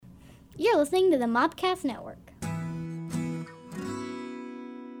You're listening to the Mobcast Network.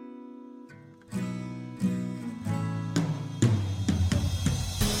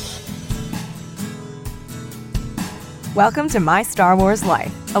 Welcome to My Star Wars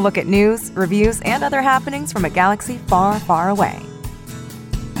Life, a look at news, reviews, and other happenings from a galaxy far, far away.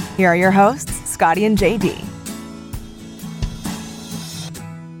 Here are your hosts, Scotty and JD.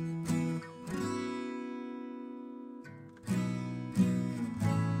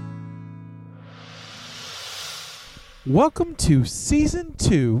 Welcome to Season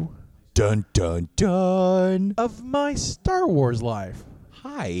 2 Dun, dun, dun. of My Star Wars Life.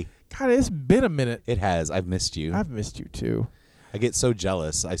 Hi. God, it's been a minute. It has. I've missed you. I've missed you too. I get so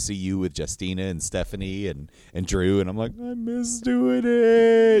jealous. I see you with Justina and Stephanie and Drew, and I'm like, I miss doing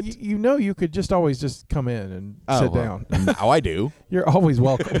it. You know you could just always just come in and sit down. Now I do. You're always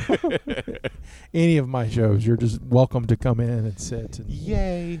welcome. Any of my shows, you're just welcome to come in and sit and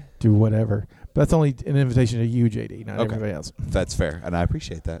Yay. do whatever. But that's only an invitation to you, JD, not everybody else. That's fair, and I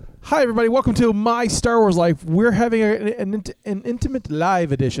appreciate that. Hi, everybody. Welcome to My Star Wars Life. We're having an intimate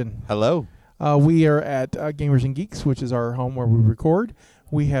live edition. Hello. We are at Gamers and Geeks, which is our home where we record.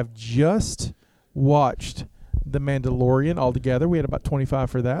 We have just watched The Mandalorian all together. We had about 25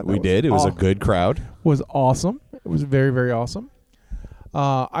 for that. We did. It was a good crowd. Was awesome. It was very, very awesome.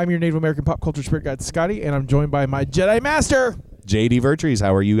 I'm your Native American pop culture spirit guide, Scotty, and I'm joined by my Jedi Master, JD Vertrees.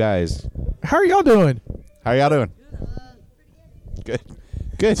 How are you guys? How are y'all doing? How are y'all doing? Good.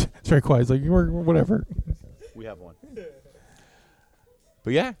 Good. It's very quiet. It's like, whatever. We have one.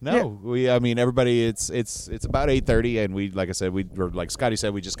 But yeah, no, I mean, everybody. It's about 8:30, and we, like I said, like Scotty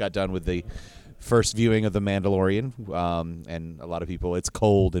said, we just got done with the first viewing of The Mandalorian, and a lot of people. It's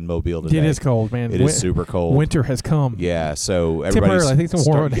cold in Mobile today. It is cold, man. It is super cold. Winter has come. Yeah, so everybody's Temporarily, I think it's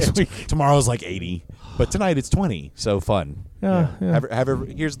warm next week. Tomorrow's like 80, but tonight it's 20. So fun. Yeah.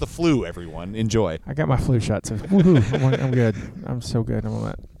 Here's the flu, everyone. Enjoy. I got my flu shot, so woohoo! I'm good. I'm so good. I'm on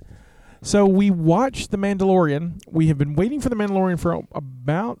that. So we watched The Mandalorian. We have been waiting for The Mandalorian for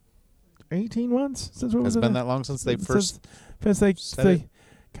about 18 months since Has it been that long since they first since they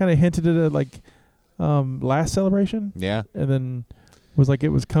kind of hinted at it, like last Celebration. Yeah, and then was like it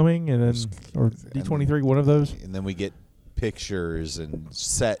was coming, and then or D23, one of those. And then we get pictures and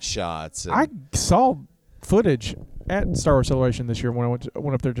set shots. And I saw footage at Star Wars Celebration this year when I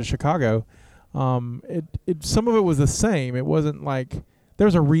went up there to Chicago. It some of it was the same. It wasn't like. There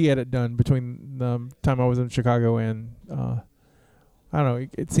was a re-edit done between the time I was in Chicago and, I don't know,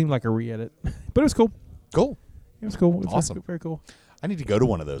 it seemed like a re-edit. But it was cool. Cool. It was cool. It was awesome. Very cool. I need to go to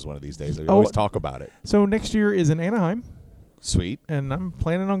one of these days. I always talk about it. So next year is in Anaheim. Sweet. And I'm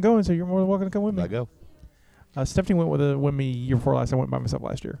planning on going, so you're more than welcome to come with me. I go. Stephanie went with me year before last. I went by myself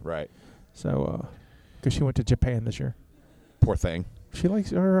last year. Right. So, because she went to Japan this year. Poor thing. She likes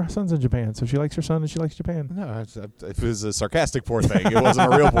her son's in Japan, so she likes her son and she likes Japan. No, it was a sarcastic poor thing. It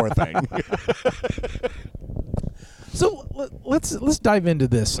wasn't a real poor thing. So let's dive into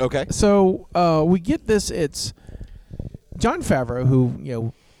this. Okay. So we get this. It's Jon Favreau,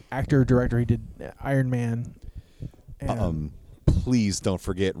 who actor, director. He did Iron Man. And please don't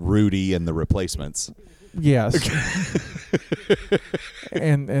forget Rudy and the Replacements. Yes.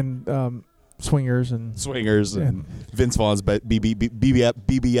 and Swingers and Vince Vaughn's BFF,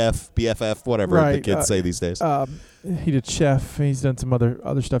 whatever the kids say these days. He did Chef. He's done some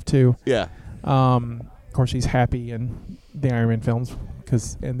other stuff too. Yeah. Of course, he's happy in the Iron Man films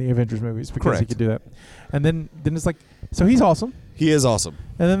and the Avengers movies because he could do that. And then it's like, so he's awesome. He is awesome.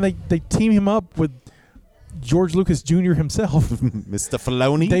 And then they team him up with George Lucas Jr. himself, Mr.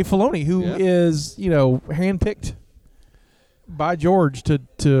 Filoni, Dave Filoni, who is handpicked by George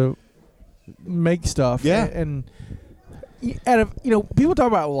to make stuff. Yeah. And out of people talk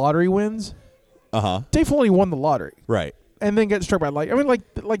about lottery wins. Dave Filoni won the lottery. Right. And then got struck by like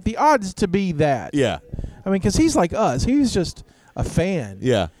the odds to be that. Yeah. I mean, because he's like us. He was just a fan.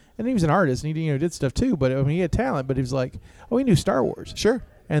 Yeah. And he was an artist, and he did stuff too. But I mean, he had talent. But he was like, he knew Star Wars. Sure.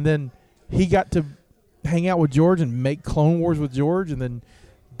 And then he got to hang out with George and make Clone Wars with George, and then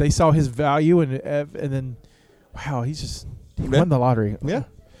they saw his value, and then, wow, he won the lottery. Yeah.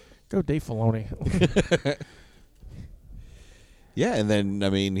 Go Dave Filoni. Yeah, and then, I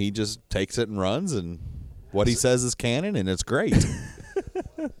mean, he just takes it and runs, and what he says is canon, and it's great.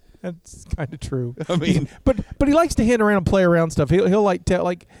 That's kind of true. I mean, but he likes to hint around and play around stuff. He'll like tell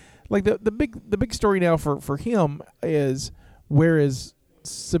like the big story now for him is where is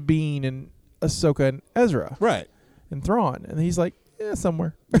Sabine and Ahsoka and Ezra, right, and Thrawn, and he's like,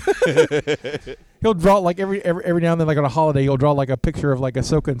 somewhere. He'll draw like every now and then, like on a holiday, he'll draw like a picture of like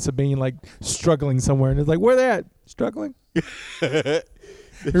Ahsoka and Sabine like struggling somewhere, and it's like, where they at? Struggling.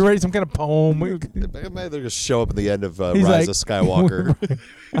 You're writing some kind of poem. They're going to show up at the end of He's Rise like, of Skywalker.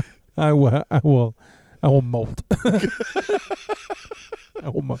 I will molt. I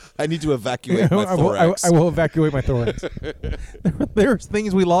will molt. I need to evacuate my thorax. I will evacuate my thorax. There's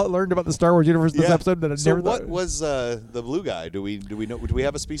things we learned about the Star Wars universe in this episode that I never thought. What was the blue guy? Do we know? Do we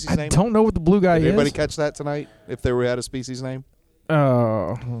have a species name? I don't know what the blue guy Did is. anybody catch that tonight? If there had a species name?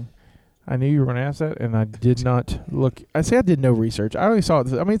 I knew you were going to ask that, and I did not look. I did no research. I only saw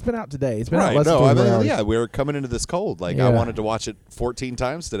it. I mean, it's been out today. It's been out less than 24 hours. Yeah, we were coming into this cold. Like, I wanted to watch it 14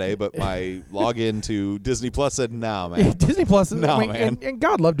 times today, but my login to Disney Plus said, "No, man." Disney Plus, man. And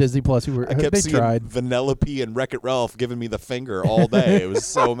God love Disney Plus. I kept seeing tried. Vanellope and Wreck-It Ralph giving me the finger all day. It was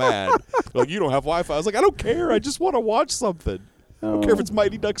so mad. Like, you don't have Wi-Fi. I was like, I don't care. I just want to watch something. I don't care if it's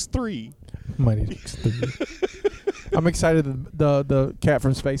Mighty Ducks 3. Mighty Ducks 3. I'm excited that the Cat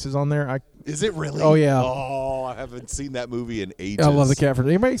from Space is on there. Is it really? Oh, yeah. Oh, I haven't seen that movie in ages. I love the Cat from.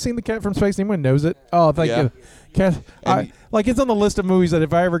 Anybody seen the Cat from Space? Anyone knows it? Oh, thank you. Cat. It's on the list of movies that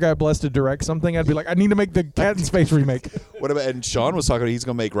if I ever got blessed to direct something, I'd be like, I need to make the Cat in Space remake. What about? And Sean was talking. He's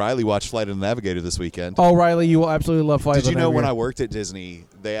going to make Riley watch Flight of the Navigator this weekend. Oh, Riley, you will absolutely love Flight of the Did you know Navigator. when I worked at Disney,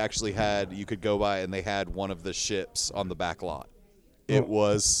 they actually had you could go by and they had one of the ships on the back lot. It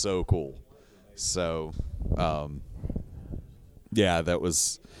was so cool. So, yeah, that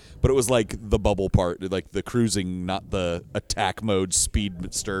was. But it was like the bubble part, like the cruising, not the attack mode,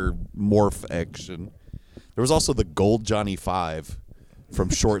 speedster morph action. There was also the Gold Johnny 5 from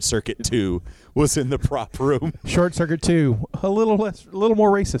Short Circuit 2 was in the prop room. Short Circuit 2, a little more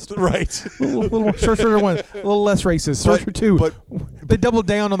racist. Right. a little more, Short Circuit 1, a little less racist. Short Circuit 2, but they doubled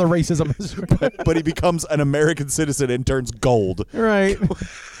down on the racism. but he becomes an American citizen and turns gold. Right.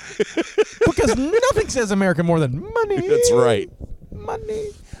 Because nothing says American more than money. That's right.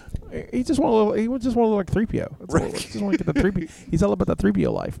 Money. He just want a little. He just want to look like 3PO. Right. Just want to get the 3PO. He's all about that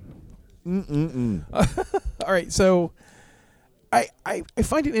 3PO life. All right, so I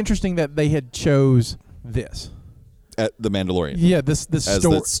find it interesting that they had chose this At the Mandalorian. Yeah, this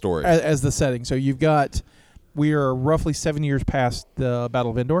as story as the setting. So we are roughly 7 years past the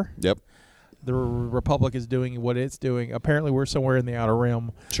Battle of Endor. Yep. The Republic is doing what it's doing. Apparently, we're somewhere in the Outer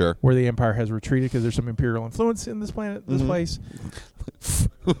Rim, Sure, where the Empire has retreated because there's some Imperial influence in this planet, this place.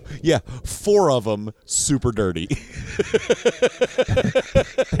 Yeah, 4 of them super dirty.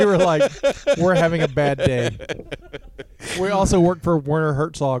 They were like, "We're having a bad day." We also worked for Werner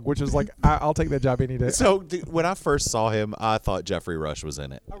Herzog, which is like, I'll take that job any day. So when I first saw him, I thought Jeffrey Rush was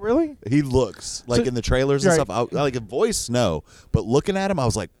in it. Oh, really? He looks like in the trailers and right. stuff. I like a voice, no, but looking at him, I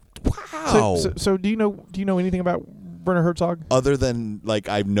was like, wow. So do you know anything about Werner Herzog? Other than like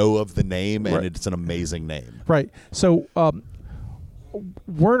I know of the name, and Right. it's an amazing name. Right. So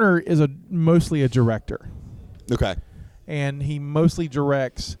Werner is mostly a director, Okay. and he mostly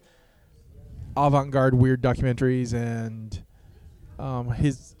directs avant-garde weird documentaries. And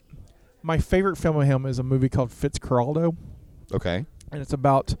my favorite film of him is a movie called Fitzcarraldo, Okay. and it's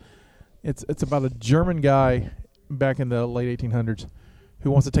about a German guy back in the late 1800s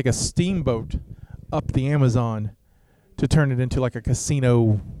who wants to take a steamboat up the Amazon to turn it into like a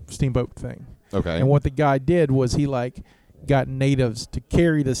casino steamboat thing. Okay. And what the guy did was he got natives to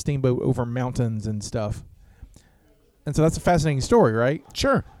carry the steamboat over mountains and stuff. And so that's a fascinating story, right?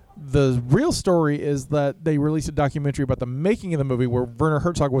 Sure. The real story is that they released a documentary about the making of the movie where Werner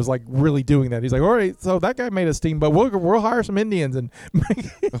Herzog was like really doing that. He's like, all right, so that guy made a steamboat. We'll hire some Indians and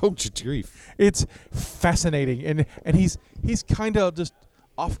Oh, grief. it's fascinating. And he's kind of just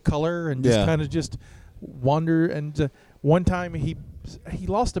off color and just kind of just wander. And one time he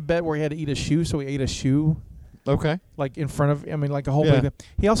lost a bet where he had to eat a shoe, so he ate a shoe. Okay. Like in front of, like a whole Yeah. big.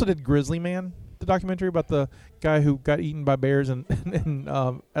 He also did Grizzly Man, the documentary about the guy who got eaten by bears in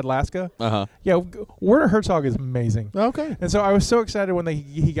Alaska. Uh-huh. Yeah, Werner Herzog is amazing. Okay. And so I was so excited when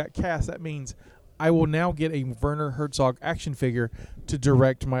he got cast. That means I will now get a Werner Herzog action figure to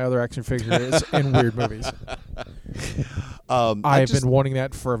direct my other action figures in weird movies. I've been wanting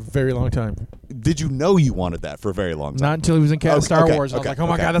that for a very long time. Did you know you wanted that for a very long time? Not until he was in Star Wars. I was okay, like, oh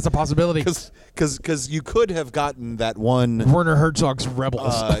my okay. God, that's a possibility. Because you could have gotten that one. Werner Herzog's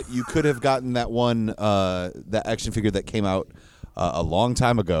Rebels. You could have gotten that one, that action figure that came out a long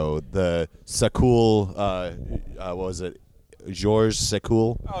time ago. The Sakul, what was it? Georges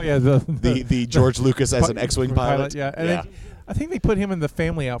Sekul. Oh yeah, the George Lucas as an X-wing pilot. Yeah, and I think they put him and the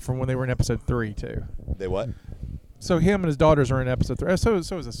family out from when they were in episode 3 too. They what? So him and his daughters are in episode 3. So is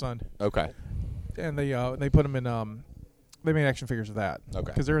his son. Okay. And they put him in. They made action figures of that. Okay.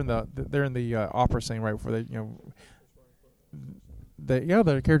 Because they're in the opera scene right before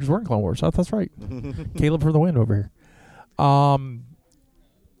the characters were in Clone Wars. So that's right. Caleb for the win over here.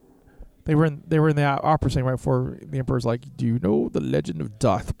 They were in the opera scene right before the Emperor's like, "Do you know the legend of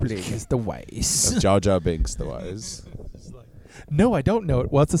Darth Plagueis the Wise?" Jar Jar Binks the Wise. No, I don't know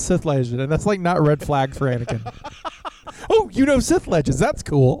it. Well, it's a Sith legend, and that's like not a red flag for Anakin. Oh, you know Sith legends? That's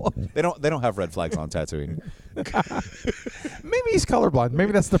cool. They don't have red flags on Tatooine. Maybe he's colorblind.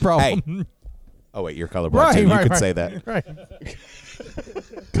 Maybe that's the problem. Hey. Oh wait, you're colorblind too. You could say that. Right.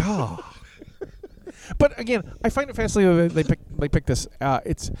 God. But again, I find it fascinating that they pick this.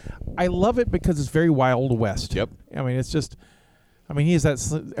 I love it because it's very Wild West. Yep. I mean, it's just. I mean,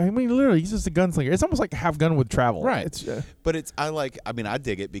 literally, he's just a gunslinger. It's almost like Have Gun with travel. Right. It's, but I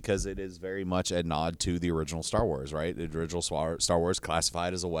dig it because it is very much a nod to the original Star Wars, right? The original Star Wars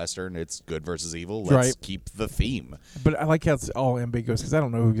classified as a Western. It's good versus evil. Let's keep the theme. But I like how it's all ambiguous because I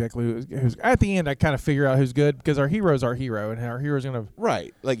don't know exactly who's. At the end, I kind of figure out who's good because our hero's our hero, and our hero's going to.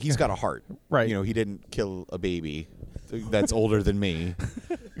 Right. Like, he's got a heart. Right. You know, he didn't kill a baby that's older than me.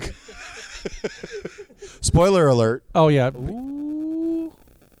 Spoiler alert. Oh, yeah. Ooh.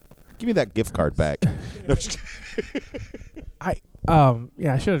 Give me that gift card back. No, I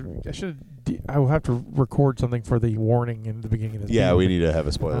will have to record something for the warning in the beginning of this. Yeah, we need to have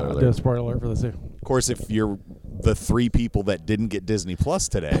a spoiler alert. Do a spoiler alert for this too. Of course, if you're the 3 people that didn't get Disney Plus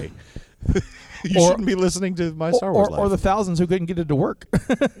today, you shouldn't be listening to My Star Wars Life. Or the thousands who couldn't get it to work.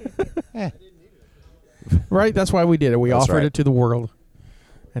 Right? That's why we did it. We offered it to the world.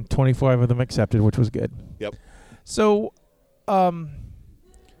 And 25 of them accepted, which was good. Yep. So,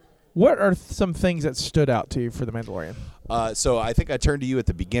 what are some things that stood out to you for The Mandalorian? So I think I turned to you at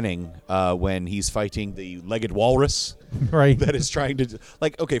the beginning when he's fighting the legged walrus. Right. That is trying to...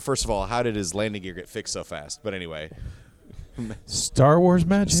 okay, first of all, how did his landing gear get fixed so fast? But anyway. Star Wars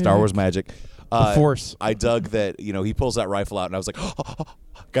magic. Star Wars magic. The Force. I dug that, he pulls that rifle out, and I was like,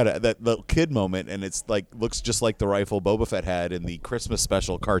 got that little kid moment, and it's like looks just like the rifle Boba Fett had in the Christmas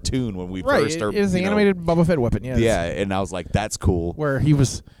special cartoon when we first started. Right, it was the animated Boba Fett weapon, yes. Yeah, and I was like, that's cool. Where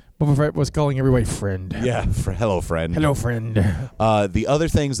Boba Fett was calling everybody friend. Yeah, hello, friend. Hello, friend. The other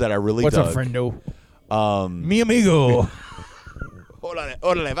things that I really What's dug. up, friendo? Mi amigo. Ole,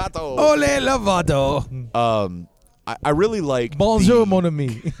 vato. Ole, lavato. I really like Bonjour, mon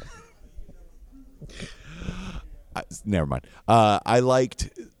ami. Never mind. I liked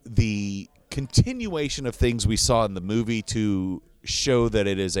the continuation of things we saw in the movie to show that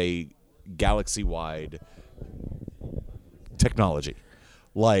it is a galaxy-wide technology,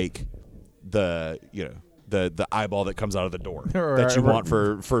 like the eyeball that comes out of the door that you want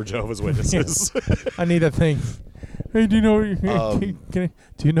for Jehovah's Witnesses. I need that thing. Hey, do you know? Do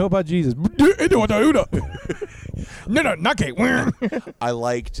you know about Jesus? No, not Kate. I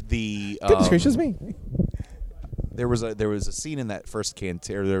liked the. Goodness gracious me. There was a scene in that first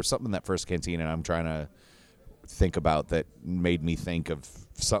canteen, or there was something in that first canteen, and I'm trying to think about that made me think of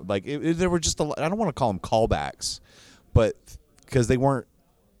something like there were just I don't want to call them callbacks, but because they weren't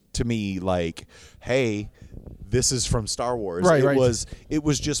to me like, hey, this is from Star Wars. Right, it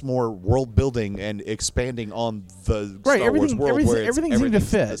was just more world building and expanding on the Star Wars world where everything seemed to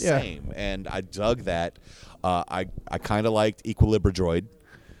fit. The same, and I dug that. I kind of liked Equilibridroid.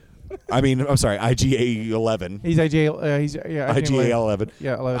 I mean, I'm sorry, IGA-11. He's IGA-11.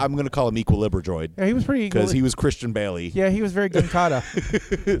 Yeah, 11. I'm going to call him Equilibridroid. Yeah, he was pretty... Because he was Christian Bailey. Yeah, he was very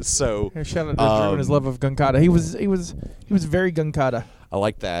Gunkata. So... Shout out to Drew and his love of Gunkata. He was very Gunkata. I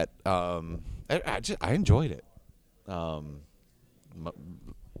like that. I enjoyed it. I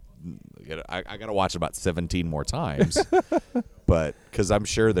got to watch it about 17 more times. But because I'm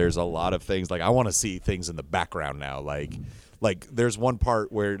sure there's a lot of things. Like, I want to see things in the background now. Like there's one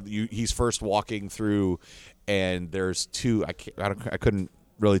part where he's first walking through, and there's two. I couldn't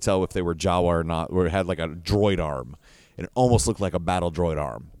really tell if they were Jawa or not. Where it had like a droid arm, and it almost looked like a battle droid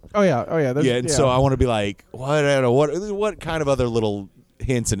arm. Oh yeah. So I want to be like, what kind of other little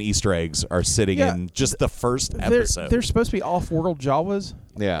hints and Easter eggs are sitting in just the first episode? They're supposed to be off-world Jawas.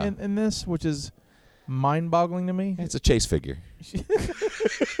 Yeah. In this, which is mind-boggling to me. It's a chase figure.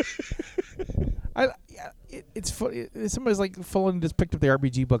 It's funny. Somebody's like fully just picked up the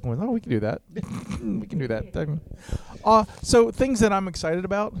RPG book and went, "Oh, we can do that. We can do that." So things that I'm excited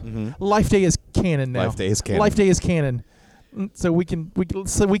about. Mm-hmm. Life Day is canon now. Life Day is canon. Life Day is canon. So we can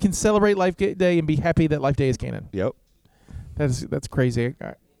celebrate Life Day and be happy that Life Day is canon. Yep. That's crazy.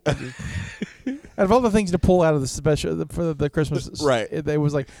 Out of all the things to pull out of the special for the Christmas, right? It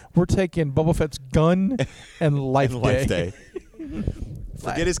was like we're taking Boba Fett's gun and Life Day.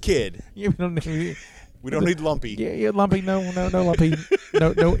 Forget his kid. We don't need Lumpy. Yeah, Lumpy. No, Lumpy.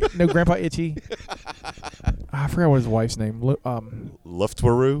 no, Grandpa Itchy. I forgot what his wife's name.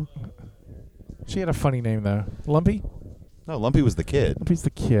 Luftwaru. She had a funny name though. Lumpy. No, Lumpy was the kid. Lumpy's the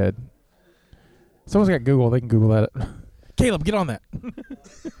kid. Someone's got Google. They can Google that. Caleb, get on that.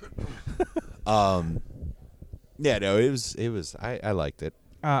 Yeah, no, it was. I liked it.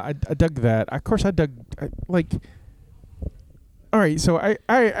 I dug that. Of course, I dug All right, so I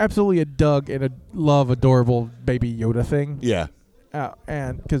absolutely dug and love adorable baby Yoda thing. Yeah.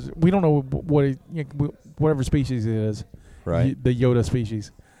 And because we don't know whatever species it is, Right. The Yoda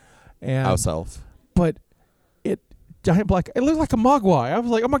species, and House elf. but giant black. It looked like a Mogwai. I was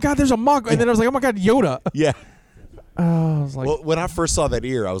like, oh my god, there's a Mogwai, and then I was like, oh my god, Yoda. Yeah. I was like, Well, when I first saw that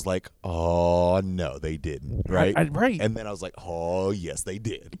ear, I was like, oh no, they didn't. Right. Right. And then I was like, oh yes, they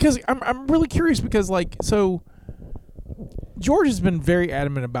did. Because I'm really curious because so George has been very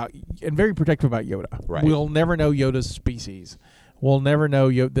adamant about and very protective about Yoda. Right. We'll never know Yoda's species. We'll never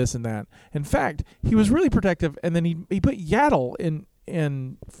know this and that. In fact, he was really protective, and then he put Yaddle in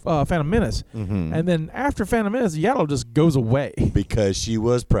Phantom Menace, and then after Phantom Menace, Yaddle just goes away. Because she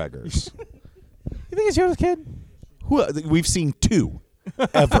was preggers. You think it's Yoda's kid? We've seen 2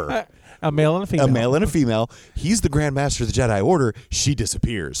 ever. A male and a female. A male and a female. He's the Grand Master of the Jedi Order. She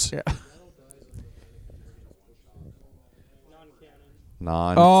disappears. Yeah.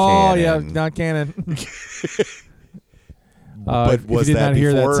 Non-canon. Oh yeah, not canon. But was did that not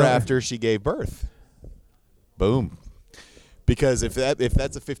hear before that, or after she gave birth? Boom. Because if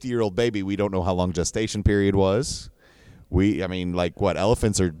that's a 50-year-old baby, we don't know how long gestation period was.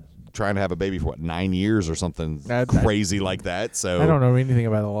 Elephants are trying to have a baby for 9 years or something crazy like that. So I don't know anything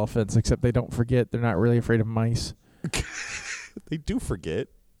about elephants except they don't forget. They're not really afraid of mice. They do forget.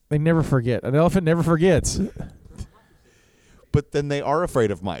 They never forget. An elephant never forgets. But then they are afraid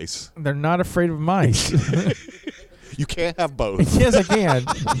of mice. They're not afraid of mice. You can't have both. Yes, I can.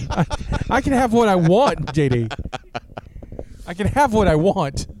 I can have what I want, JD. I can have what I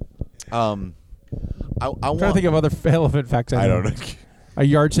want. I'm trying to think of other elephant facts. I don't know. A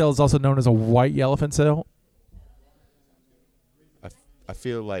yard sale is also known as a white elephant sale. I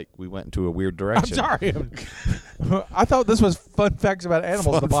feel like we went into a weird I'm direction. sorry. I thought this was fun facts about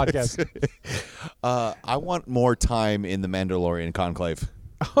animals on the podcast. I want more time in the Mandalorian conclave.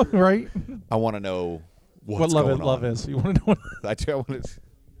 Right? I want to know what what's going love on. is. You want to know I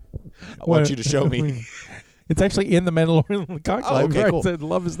want you to show me. It's actually in the Mandalorian conclave. Oh, okay, right? cool. So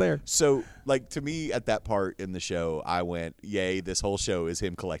love is there. So, to me, at that part in the show, I went, yay, this whole show is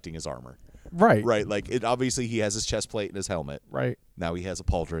him collecting his armor. Right. Right. Obviously, he has his chest plate and his helmet. Right. Now he has a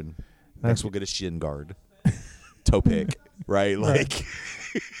pauldron. Next, we'll get a shin guard. Toe pick. Right?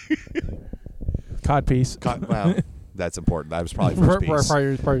 Codpiece. Wow. That's important. I was probably first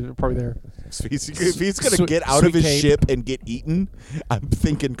piece. Probably there. If he's going to get out of his ship and get eaten, I'm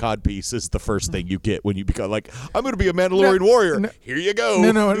thinking codpiece is the first thing you get when you become I'm going to be a Mandalorian warrior. No, here you go.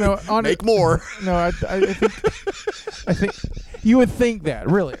 No. Make more. No, I think you would think that.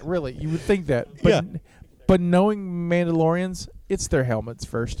 Really, you would think that. But, Yeah. But knowing Mandalorians, it's their helmets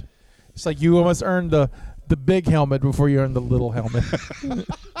first. It's like you almost earn the big helmet before you earn the little helmet.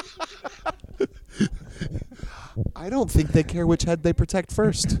 I don't think they care which head they protect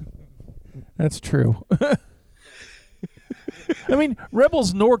first. That's true. I mean,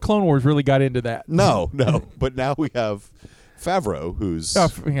 Rebels nor Clone Wars really got into that. No. But now we have Favreau, who's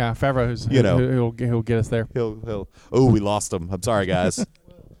Favreau, who's he'll get us there. he'll. Oh, we lost him. I'm sorry, guys.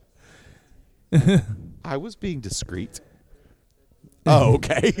 I was being discreet. Oh,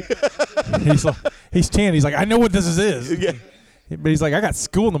 okay. he's 10. He's like, I know what this is. Yeah. But he's like, I got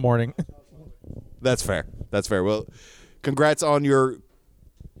school in the morning. That's fair. Well, congrats on your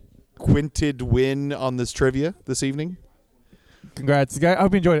quinted win on this trivia this evening. Congrats. I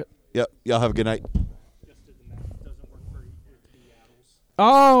hope you enjoyed it. Yep. Y'all have a good night.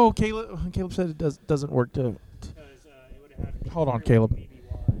 Oh, Caleb said it doesn't work to. Hold on, Caleb.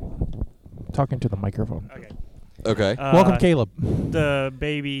 Talking to the microphone. Okay. Welcome, Caleb. The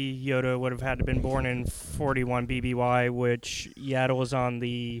baby Yoda would have had to been born in 41 BBY, which Yaddle was on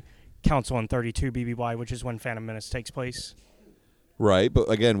the Council on 32 BBY, which is when Phantom Menace takes place. Right, but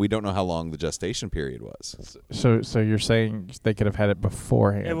again, we don't know how long the gestation period was. So you're saying they could have had it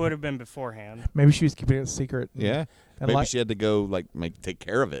beforehand? It would have been beforehand. Maybe she was keeping it a secret. Yeah. And Maybe she had to go take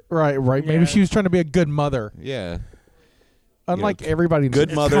care of it. Right. Yeah. Maybe she was trying to be a good mother. Yeah. Unlike everybody.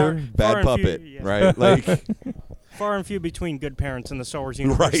 Good mother, far bad and puppet. few, yeah. Right? Far and few between good parents in the Star Wars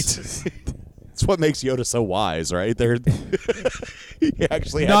universe. Right. It's what makes Yoda so wise, right? They're he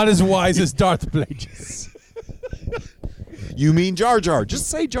actually not as wise as Darth Plagueis. You mean Jar Jar? Just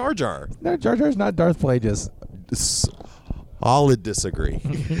say Jar Jar. No, Jar Jar's not Darth Plagueis. Solid disagree.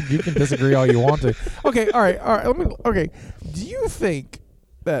 You can disagree all you want to. Okay, all right. Do you think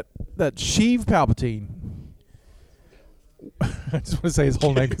that Sheev Palpatine I just want to say his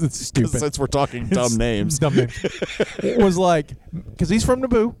whole name because it's stupid. Since we're talking It's dumb names. dumb names. Was like, because he's from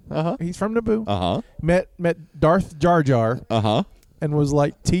Naboo. Uh-huh. He's from Naboo. Uh-huh. Met Darth Jar Jar. Uh-huh. And was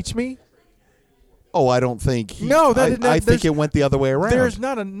like, teach me. Oh, I don't think. No, I think it went the other way around. There's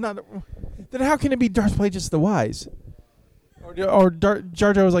not a. Then how can it be Darth Plagueis the Wise? Or Jar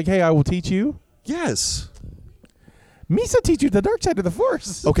Jar was like, hey, I will teach you. Yes. Misa teach you the dark side of the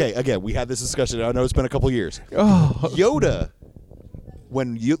Force. Okay, again, we had this discussion. I know it's been a couple years. Oh. Yoda,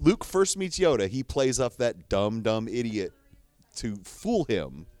 when Luke first meets Yoda, he plays up that dumb idiot to fool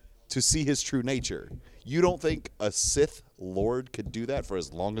him to see his true nature. You don't think a Sith Lord could do that for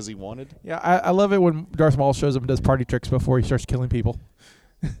as long as he wanted? Yeah, I love it when Darth Maul shows up and does party tricks before he starts killing people.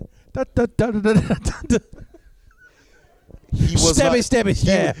 He was stab.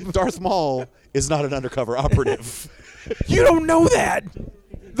 Darth Maul is not an undercover operative. You don't know that.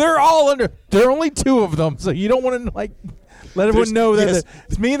 They're all under. There are only two of them, so you don't want to like let everyone know that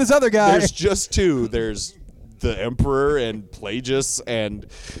it's me and this other guy. There's just two. There's the Emperor and Plagueis and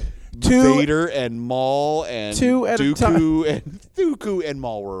Vader and Maul and Dooku and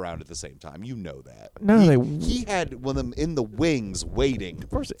Maul were around at the same time. You know that. No, he had one of them in the wings waiting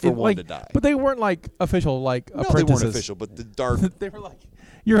for one to die. But they weren't like official apprentices. They weren't official, but the dark. They were like,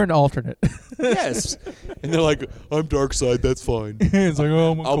 you're an alternate. Yes, and they're like, I'm dark side. That's fine. It's like,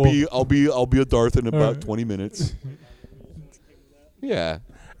 oh, I'll be a Darth in about 20 minutes. Yeah.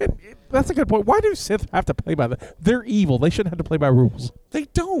 That's a good point. Why do Sith have to play by They're evil. They shouldn't have to play by rules. They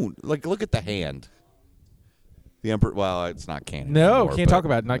don't. Like, look at the hand. The Emperor. Well, it's not canon. No, anymore, can't talk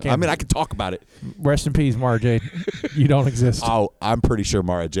about it. Not canon. I mean, I can talk about it. Rest in peace, Mara Jade. You don't exist. Oh, I'm pretty sure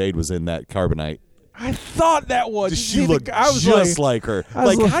Mara Jade was in that carbonite. I thought that was. She looked just like her.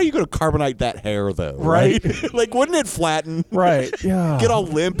 Like, how are you going to carbonite that hair, though? Right? Like, wouldn't it flatten? Right. Yeah. Get all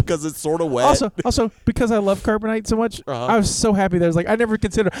limp because it's sort of wet. Also, because I love carbonite so much, I was so happy that I was like, I never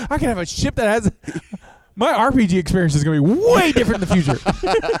considered I can have a ship that has. My RPG experience is going to be way different in the future.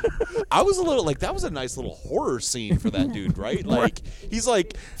 I was a little like, that was a nice little horror scene for that dude, right? Like, he's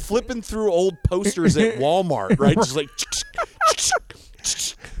like flipping through old posters at Walmart, right? Just like.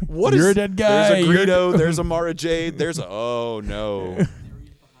 You're a dead guy. There's a Greedo. There's a Mara Jade. There's a. Oh no.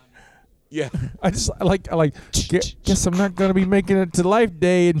 Yeah. I like. Guess I'm not gonna be making it to Life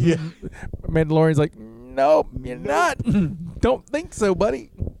Day. And Mandalorian's like, nope, you're not. Don't think so, buddy.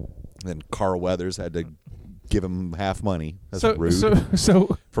 Then Carl Weathers had to give him half money. That's rude.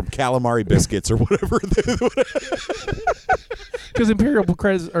 So from calamari biscuits or whatever. Because Imperial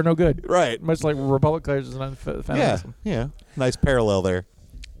credits are no good, right? Much like Republic credits is not found. Yeah. Nice parallel there.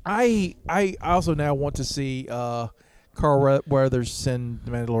 I also now want to see Carl Weathers send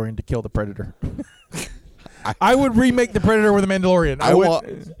the Mandalorian to kill the Predator. I would remake the Predator with the Mandalorian. I want.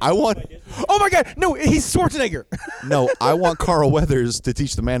 Oh my God! No, he's Schwarzenegger. No, I want Carl Weathers to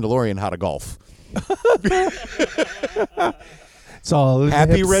teach the Mandalorian how to golf. It's all in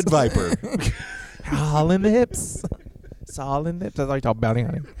Happy the hips. Red Viper. All in the hips. It's all in the hips. That's like talking bounty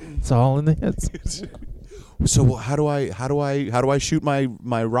hunting. It's all in the hips. So how do I shoot my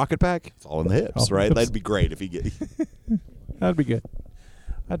rocket pack? It's all in the hips, right? That'd be great if he get. That'd be good.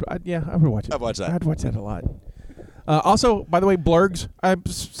 I would watch it. I'd watch that. I'd watch that a lot. Also, by the way, blurgs. I'm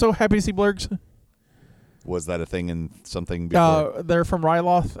so happy to see blurgs. Was that a thing in something before? They're from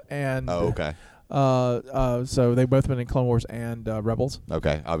Ryloth and. Oh, okay. So they've both been in Clone Wars and Rebels.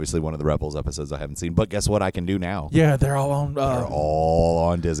 Okay, obviously one of the Rebels episodes I haven't seen, but guess what I can do now? Yeah, they're all on. They're all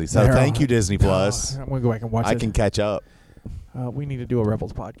on Disney. So thank you, Disney Plus. I'm gonna go back and watch. I can catch up. We need to do a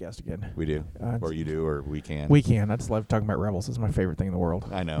Rebels podcast again. We do, or you do, or we can. We can. I just love talking about Rebels. It's my favorite thing in the world.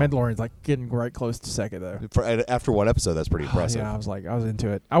 I know. Mandalorian's like getting right close to second though. After one episode, that's pretty impressive. Yeah, I was into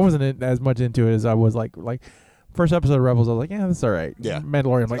it. I wasn't as much into it as I was like. First episode of Rebels, I was like, yeah, that's all right. Yeah.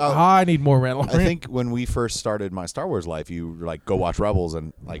 Mandalorian, I'm like, I need more Mandalorian. I think when we first started my Star Wars life, you were like, go watch Rebels,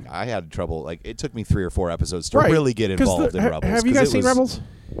 and like I had trouble. Like it took me 3 or 4 episodes to really get involved in Rebels. Have you guys seen Rebels?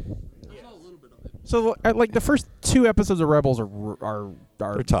 Yeah, a little bit of it. So like the first 2 episodes of Rebels are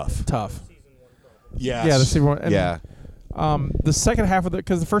they're tough. Tough. Yeah. Yeah, the season 1. And, yeah. The second half of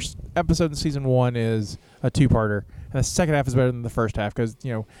because the first episode in season 1 is a 2-parter, and the second half is better than the first half because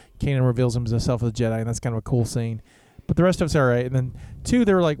Kanan reveals himself as a Jedi, and that's kind of a cool scene. But the rest of it's all right. And then 2,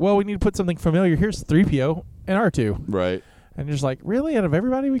 they were like, well, we need to put something familiar. Here's 3PO and R2. Right. And you're just like, really? Out of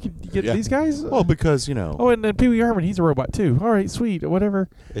everybody, we could get these guys? Well, because Oh, and then Pee Wee Herman, he's a robot too. All right, sweet, whatever.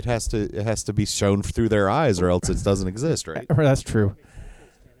 It has to be shown through their eyes, or else it doesn't exist, right? That's true.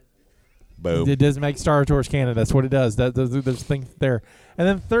 Boom. It does make Star Wars canon. That's what it does. There's things there. And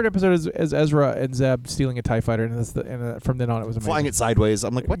then the third episode is Ezra and Zeb stealing a TIE fighter, and from then on it was amazing. Flying it sideways.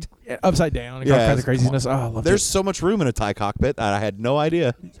 I'm like, what? Yeah, upside down. And all kinds of craziness. Oh, I love There's so much room in a TIE cockpit. I had no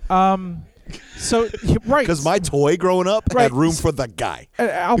idea. So right, Because my toy growing up Right. had room for the guy.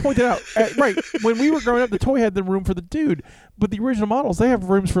 I'll point that out. Right, when we were growing up, the toy had the room for the dude, but the original models they have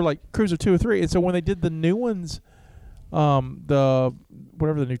rooms for like crews of 2 or 3. And so when they did the new ones, the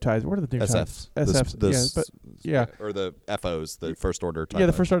whatever the new ties, what are the new SFs. ties? SFs. Yeah. Or the FOs, the first order TIE. Yeah,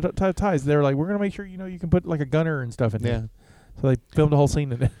 the first ties. They're like, we're gonna make sure you can put like a gunner and stuff in there. Yeah. So they filmed a whole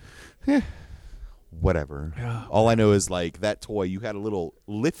scene in it. Whatever. All I know is like that toy, you had a little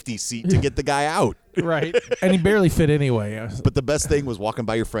lifty seat to get the guy out. Right. And he barely fit anyway. But the best thing was walking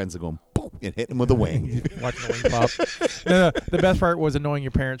by your friends and going boom and hitting him with a wing. Watching the wing pop. No, the best part was annoying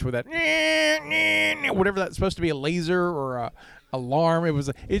your parents with that whatever that's supposed to be, a laser or a alarm.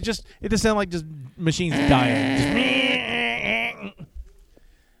 It just sounded like just machines dying.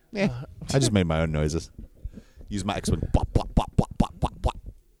 Just I just made my own noises. Use my X-Wing. Plop, plop, plop, plop, plop, plop, plop.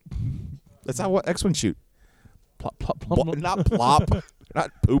 That's how what X-Wing shoot. plop, plop, plop. Not plop.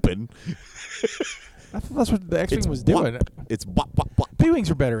 Not pooping. I thought that's what the X-Wing It's was plop. doing. It's plop, plop, plop. B-Wings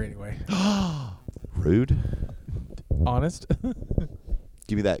are better anyway. Rude. Honest.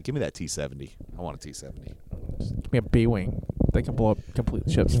 Give me that T-70. I want a T-70. Give me a B-Wing. They can blow up complete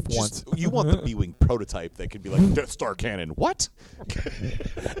ships once. You want the B-Wing prototype that could be like Death Star cannon. What?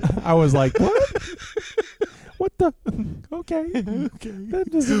 I was like, what? What the? Okay. That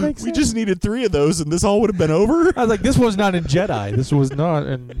doesn't make sense. We just needed 3 of those, and this all would have been over. I was like, this was not in Jedi. This was not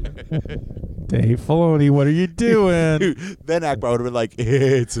in Dave Filoni. What are you doing? Then Akbar would have been like,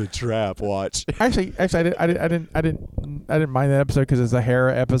 "It's a trap. Watch." Actually, I didn't mind that episode because it's a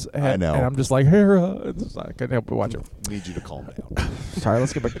Hera episode. I know. and I'm just like Hera. It's like, I couldn't help but watch it. Need you to calm down. Sorry,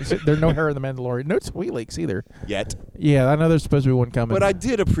 let's get back. There's no Hera in the Mandalorian. No sweet leaks either. Yet, Yeah, I know there's supposed to be one coming. but I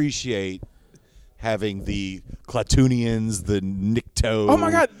did appreciate having the Clatoonians, the Nikto. Oh my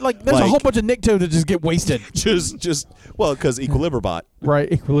God! Like there's a whole bunch of Nikto that just get wasted. just well, because Equilibrabot.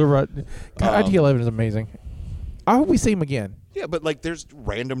 Right, Equilibrium. God, IT-11 is amazing. I hope we see him again. Yeah, but like there's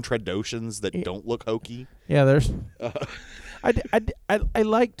random Tredoshans that don't look hokey. Yeah, there's. I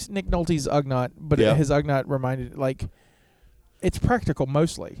liked Nick Nolte's Ugnaught, but Yeah. his Ugnaught reminded it's practical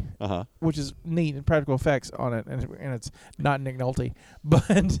mostly, which is neat and practical effects on it, and it's not Nick Nolte, but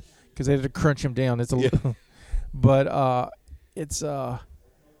because they had to crunch him down. It's a little, but it's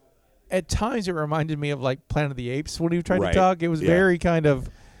at times it reminded me of like Planet of the Apes when he tried Right. to talk. It was Yeah. very kind of.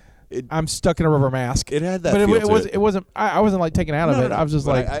 I'm stuck in a rubber mask. It had that but feel it to was. it. It wasn't. I wasn't like taken out of No, it. no, I was just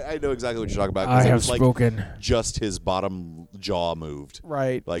but like, I know exactly what you're talking about. 'cause I it have was like spoken. just his bottom jaw moved.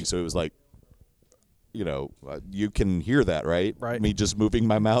 Right. Like so, it was like, you can hear that, right? Right. Me just moving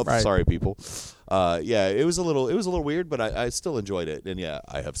my mouth. Right. Sorry, people. Yeah, it was a little weird, but I still enjoyed it. And yeah,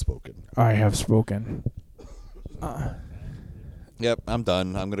 I have spoken. I have spoken. Yep, I'm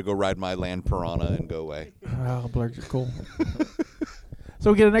done. I'm gonna go ride my land piranha and go away. Oh, Blurgs are cool.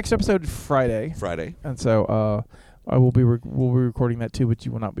 So we get a next episode Friday, Friday, and so I will be we'll be recording that too, but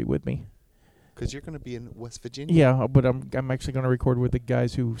you will not be with me. because you're gonna be in West Virginia. Yeah, but I'm actually going to record with the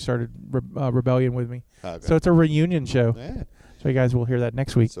guys who started Rebellion with me. Okay. So it's a reunion show. Yeah. So you guys will hear that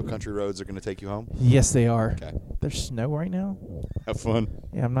next week. So country roads are gonna take you home. Yes, they are. Okay. There's snow right now. Have fun.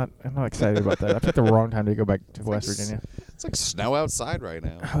 Yeah, I'm not excited about that. I picked the wrong time to go back to West Virginia. It's like snow outside right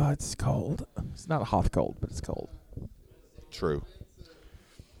now. Oh, it's cold. It's not a hot cold, but it's cold. True.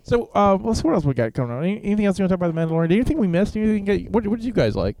 So, what else we got coming on? Anything else you want to talk about the Mandalorian? Anything we missed? Anything? What did you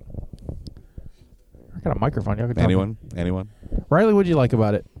guys like? I got a microphone. Y'all can talk. Anyone? Riley, what did you like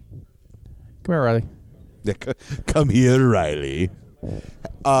about it? Come here, Riley. Yeah, come here, Riley.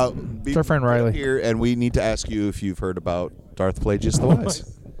 It's our friend Riley. Here, and we need to ask you if you've heard about Darth Plagueis the Wise.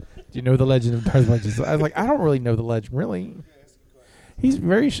 Do you know the legend of Darth Plagueis? I was like, I don't really know the legend, really. He's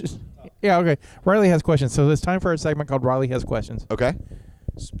very... yeah, okay. Riley has questions. So it's time for a segment called Riley Has Questions. Okay.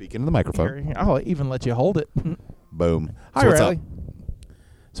 Speaking of the microphone. Here, I'll even let you hold it. Boom. Hi, So what's Riley. up?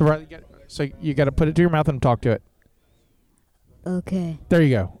 So, Riley, you got to put it to your mouth and talk to it. Okay. There you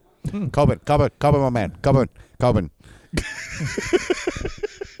go. Coben, my man. Coben.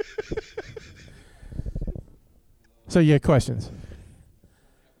 So you have questions.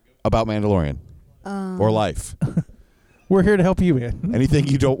 About Mandalorian. Or life. We're here to help you, man. Anything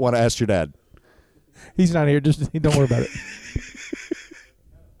you don't want to ask your dad. He's not here. Just don't worry about it.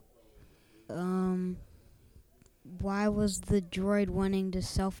 Why was the droid wanting to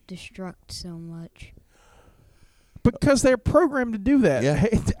self-destruct so much? Because they're programmed to do that.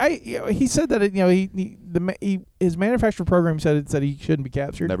 Yeah. He said that his manufacturer program said he shouldn't be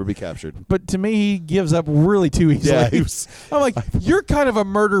captured. Never be captured. But to me, he gives up really too easily. Yeah, I'm like, you're kind of a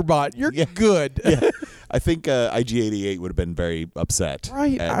murder bot. You're good. Yeah. I think IG-88 would have been very upset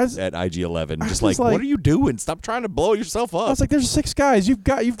Right, at IG-11. Just was like, like- what are you doing? Stop trying to blow yourself up. I was like, there's 6 guys. You've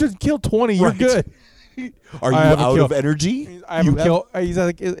just killed 20. You're Right. good. Are you I haven't out killed- of energy? I haven't killed. He's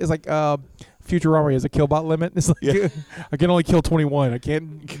like, it's like Futurama has a kill bot limit. It's like Yeah. I can only kill 21. I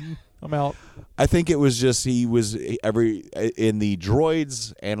can't. I'm out. I think it was just in the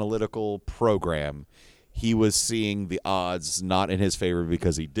droid's analytical program, he was seeing the odds not in his favor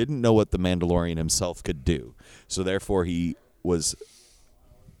because he didn't know what the Mandalorian himself could do. So therefore, he was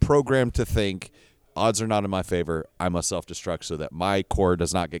programmed to think, odds are not in my favor. I must self-destruct so that my core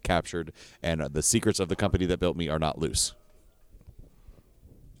does not get captured and the secrets of the company that built me are not loose.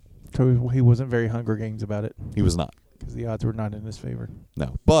 So he wasn't very Hunger Games about it He was not. because the odds were not in his favor.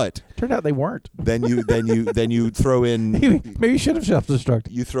 No. But Turned out they weren't. then you throw in Maybe he should have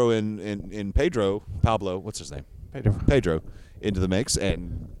self-destructed. you throw in Pablo, what's his name? Pedro into the mix,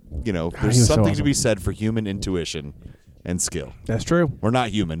 and he there's was so something to awesome. be said for human intuition and skill. That's true. We're not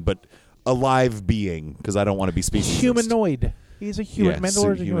human, but a live being, because I don't want to be species. Humanoid. He's a human. Yeah,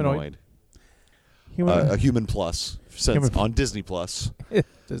 Mandalorian's a humanoid. A human plus on Disney Plus.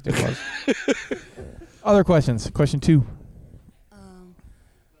 Disney Plus. Other questions. Question 2.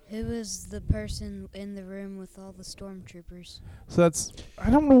 Who was the person in the room with all the stormtroopers? So I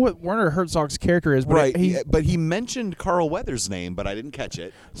don't know what Werner Herzog's character is, but Right, he's, but he mentioned Carl Weathers' name, but I didn't catch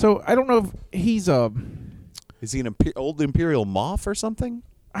it. so I don't know if he's Is he an old Imperial Moff or something?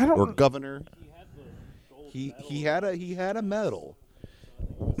 I don't Or governor? He had a medal,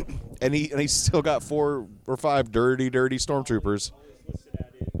 and he still got 4 or 5 dirty stormtroopers.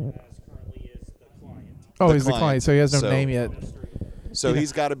 Oh, he's the client, so he has no So- name yet. So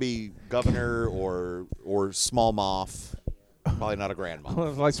he's got to be governor or small moff, probably not a grand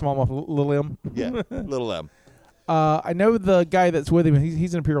moff. Like small muff, little M. Yeah, little M. I know the guy that's with him.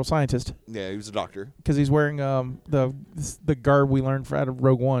 He's an Imperial scientist Yeah, he was a doctor. because he's wearing the garb we learned out of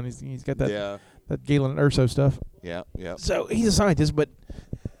Rogue One. He's got that Galen Erso stuff. Yeah. So he's a scientist, but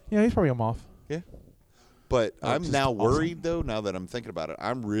he's probably a Moff. Yeah. But I'm just now awesome. worried, though, now that I'm thinking about it.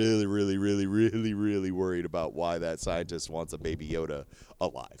 I'm really, really, really, really, really worried about why that scientist wants a Baby Yoda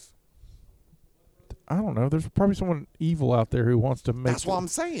alive. I don't know. There's probably someone evil out there who wants to make. That's what I'm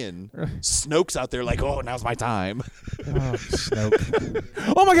saying. Snoke's out there like, oh, now's my time.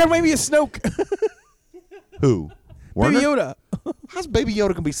 Snoke. Oh my God, maybe it's Snoke. Who? Baby Werner? Yoda. How's Baby Yoda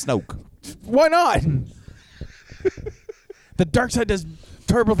gonna be Snoke? Why not? The dark side does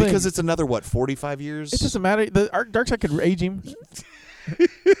terrible things. Because it's another, 45 years? It doesn't matter. The dark side could age him.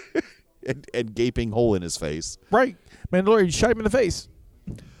 and gaping hole in his face. Right. Mandalorian, you shot him in the face.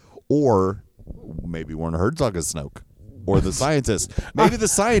 Or maybe Werner Herzog is Snoke. Or the scientist. Maybe the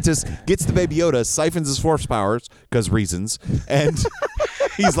scientist gets the Baby Yoda, siphons his force powers, because reasons, and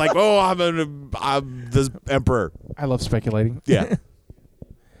he's like, oh, I'm the Emperor. I love speculating. Yeah.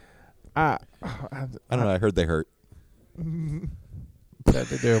 I I don't know. I heard they hurt. that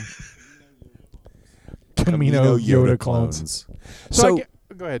they do. Camino Yoda clones. So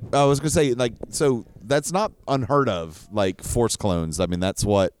Go ahead. I was going to say, so that's not unheard of, Force clones. I mean, that's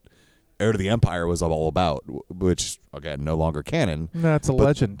what Heir to the Empire was all about, which, again, no longer canon. That's a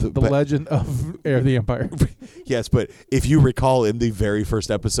legend. The but- legend of Heir of the Empire. Yes, but if you recall in the very first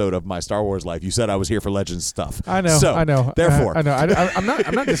episode of My Star Wars Life, you said I was here for Legends stuff. I know. So, I know. Therefore, I know. I'm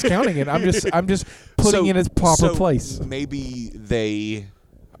not discounting it. I'm just putting it in its proper place. Maybe they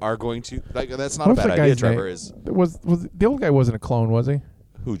are going to that's not What's a bad that idea. guy's Trevor name? is Was the old guy wasn't a clone, was he?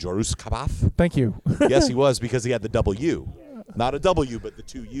 who? Jorus Kabath? Thank you. Yes, he was, because he had the double U. Not a W, but the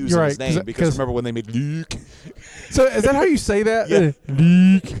 2 U's You're in right, his name. Because remember when they made Luke? So is that how you say that? Yeah.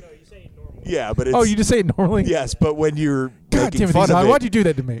 Leak. Yeah, but it's Oh, you just say it normally? yes, but when you're God, making Timothy fun Zahn, of why'd it, you do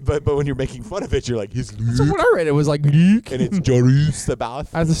that to me? but when you're making fun of it, you're like, he's So Luke, when I read it was like leak. and it's Jorus Kabath.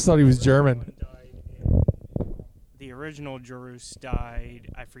 I just thought he was German. The original Jerus died.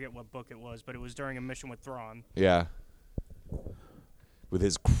 I forget what book it was, but it was during a mission with Thrawn. Yeah. With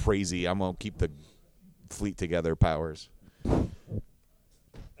his crazy, I'm going to keep the fleet together powers. I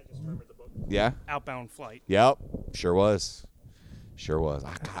just remembered the book. Yeah? Outbound Flight. Yep. Sure was. Sure was.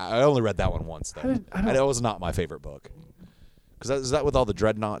 I only read that one once, though. That was not my favorite book. Because is that with all the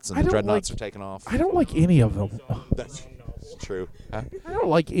dreadnoughts, and I the don't dreadnoughts like- are taken off? I don't like any of them. That's true. Huh? I don't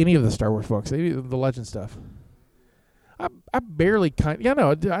like any of the Star Wars books, the Legend stuff. I barely I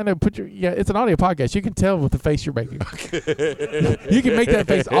know. It's an audio podcast. You can tell with the face you're making. You can make that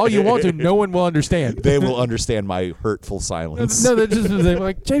face all you want to. No one will understand. They will understand my hurtful silence. No, they're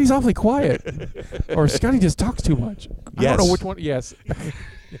like, JD's awfully quiet. Or Scotty just talks too much. I don't know which one. Yes.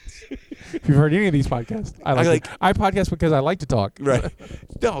 If you've heard any of these podcasts, I podcast because I like to talk. Right.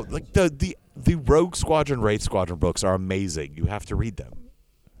 No, like the Rogue Squadron, Wraith Squadron books are amazing. You have to read them.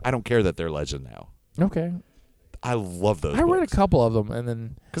 I don't care that they're legend now. Okay. I love those I books. read a couple of them, and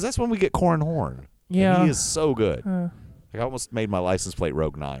then... Because that's when we get Corin Horn. Yeah. And he is so good. Like I almost made my license plate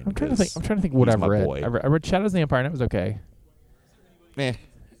Rogue 9. I'm trying to think what I've read. Boy. I read Shadows of the Empire, and it was okay.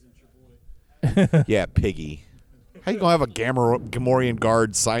 Yeah, Piggy. How you going to have a Gamorrean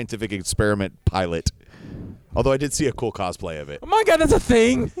Guard scientific experiment pilot? Although I did see a cool cosplay of it. Oh, my God, that's a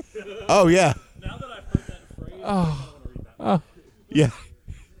thing! Oh, yeah. Now that I've heard that phrase, I want to read that. Yeah.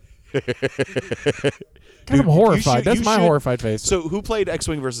 God, I'm horrified. That's my horrified face. So who played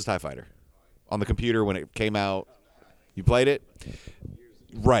X-Wing versus TIE Fighter? On the computer when it came out? You played it?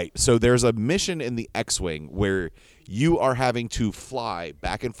 Right. So there's a mission in the X-Wing where you are having to fly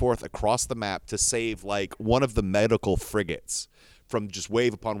back and forth across the map to save like one of the medical frigates from just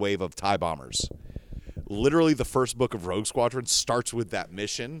wave upon wave of TIE bombers. Literally the first book of Rogue Squadron starts with that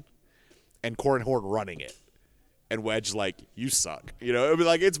mission and Corin Horn running it. And Wedge like, you suck. You know, I mean,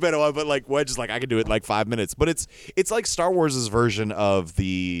 like it's been a while, but like Wedge is like, I can do it in like 5 minutes. But it's like Star Wars' version of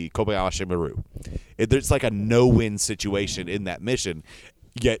the Kobayashi Maru. There's like a no-win situation in that mission.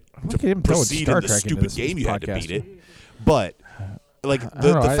 Yet to proceed in the stupid game, you had to beat it. But like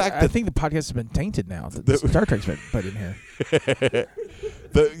the fact that I think the podcast has been tainted now. The Star Trek's been put in here.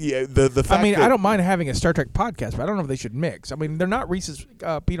 the fact I mean, that I don't mind having a Star Trek podcast, but I don't know if they should mix. I mean, they're not Reese's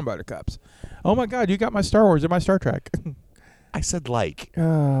peanut butter cups. Oh my God, you got my Star Wars and my Star Trek. I said like.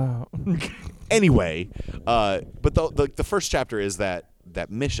 Anyway, but the first chapter is that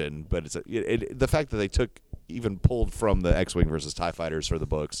mission, but it's the fact that they even pulled from the X-Wing versus TIE Fighters for the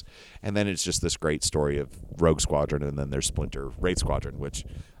books, and then it's just this great story of Rogue Squadron, and then there's Splinter Wraith Squadron, which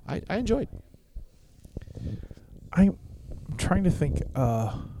I enjoyed. I'm trying to think.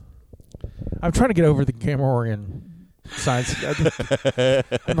 I'm trying to get over the Gamorrean science.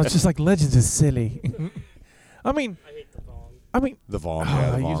 It's just like Legends is silly. I mean, I hate the Vong. The Vong.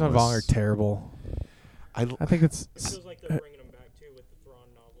 Yeah, the use Vong on Vong are terrible. I think it's. It feels like they're bringing them back too with the Thrawn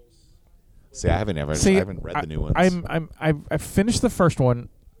novels. See, I haven't read the new ones. I finished the first one.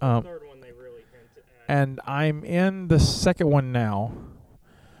 The third one they really hinted at. And I'm in the second one now,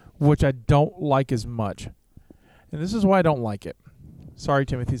 which I don't like as much. And this is why I don't like it. Sorry,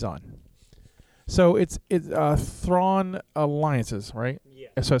 Timothy's on. So it's Thrawn alliances, right? Yeah.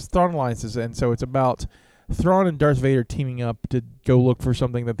 So it's Thrawn alliances, and so it's about Thrawn and Darth Vader teaming up to go look for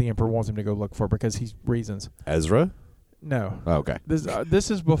something that the Emperor wants him to go look for because he's reasons. Ezra? No. Oh, okay.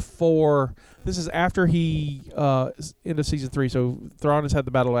 This is before. This is after he into season 3. So Thrawn has had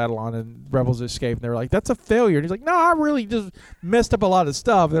the Battle of Adelon and Rebels escape, and they're like, "That's a failure." And he's like, "No, I really just messed up a lot of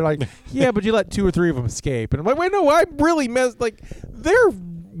stuff." They're like, "Yeah, but you let 2 or 3 of them escape." And I'm like, "Wait, no, I really messed. Like, they're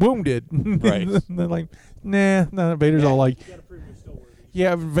wounded." Right. And they're like, "Nah." Vader's all like, You gotta prove you're still worthy.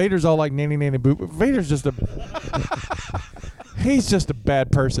 "Yeah." Vader's all like, "Nanny, nanny, boo." Vader's just a. He's just a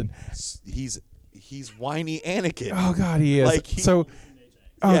bad person. He's whiny Anakin. Oh God, he is. Like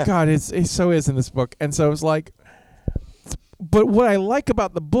Oh yeah. God, it so is in this book, and so it's like. But what I like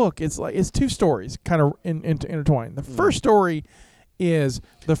about the book is like it's 2 stories kind of intertwined. The first story is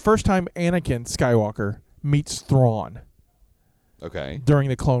the first time Anakin Skywalker meets Thrawn. Okay. During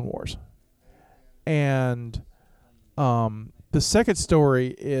the Clone Wars, and the second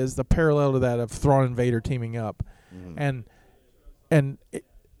story is the parallel to that of Thrawn and Vader teaming up, and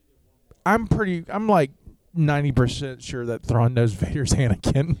I'm like 90% sure that Thrawn knows Vader's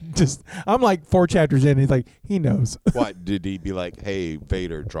Anakin. I'm like 4 chapters in, and he's like, he knows. What did he be like? Hey,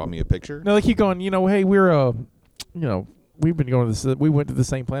 Vader, draw me a picture. No, they keep going. Hey, we've been going to this. We went to the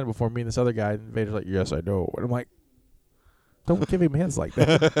same planet before, me and this other guy. And Vader's like, yes, I know. And I'm like, don't give him hints like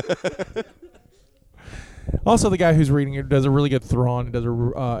that. Also, the guy who's reading it does a really good Thrawn. Does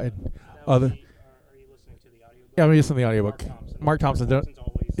and other. Are you listening to the audiobook? Yeah, I'm listening to the audiobook. Mark Thompson.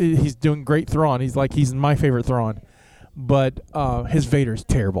 He's doing great Thrawn. He's my favorite Thrawn, but his Vader's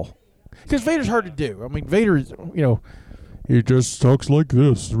terrible. Because Vader's hard to do. I mean, Vader is, he just talks like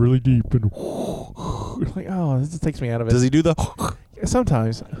this, really deep, and like, oh, this just takes me out of it. Does he do the?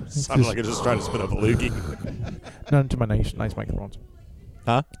 Sometimes. Sounded like it's just trying to spit up a loogie. Not into my nice microphones.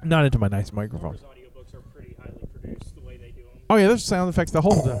 Huh? Not into my nice microphones. Audiobooks are pretty highly produced the way they do them. Oh yeah, there's sound effects the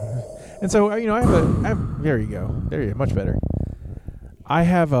whole time. And so I have there you go. There you go. Much better. I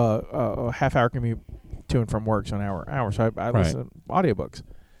have a half-hour commute to and from work, so an hour. So I listen to audiobooks.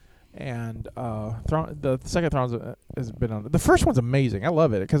 And the second Thrawn has been on. The first one's amazing. I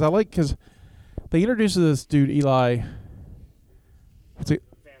love it because they introduced this dude Eli. What's it?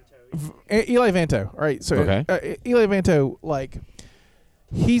 Eli Vanto. All right. So Eli Vanto, like,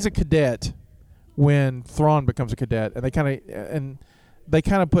 he's a cadet when Thrawn becomes a cadet, and they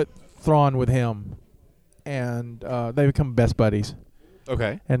kind of put Thrawn with him, and they become best buddies.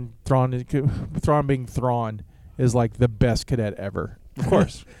 Okay. And Thrawn being Thrawn is like the best cadet ever, of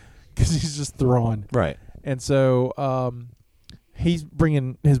course, because he's just Thrawn. Right. And so he's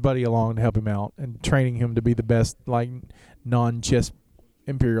bringing his buddy along to help him out and training him to be the best, like, non-Chiss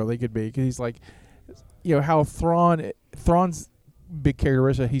Imperial they could be. Because he's like, how Thrawn's big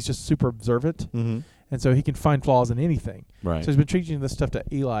characteristic, he's just super observant. Mm-hmm. And so he can find flaws in anything. Right. So he's been teaching this stuff to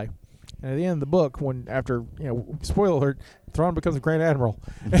Eli. And at the end of the book, after spoiler alert, Thrawn becomes a Grand Admiral.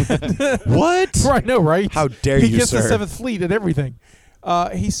 What? Right, no, right? How dare he you, gets sir? the Seventh Fleet and everything.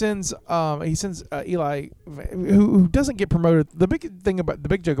 He sends Eli, who doesn't get promoted. The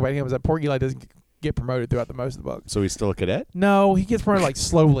big joke about him is that poor Eli doesn't get promoted throughout the most of the book. So he's still a cadet? No, he gets promoted like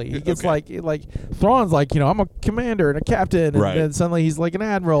slowly. He gets like Thrawn's like, I'm a commander and a captain, and Right. then suddenly he's like an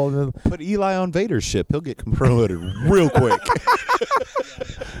admiral. And then, Put Eli on Vader's ship. He'll get promoted real quick.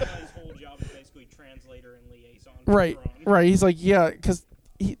 Eli's whole job is basically translator and liaison. for right. Thrawn. He's like, because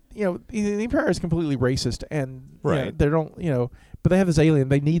the Empire is completely racist, and Right. they don't, but they have this alien.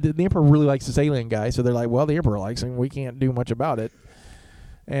 They need the Emperor really likes this alien guy, so they're like, well, the Emperor likes him. We can't do much about it.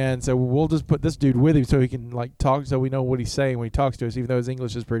 And so we'll just put this dude with him so he can like talk, so we know what he's saying when he talks to us, even though his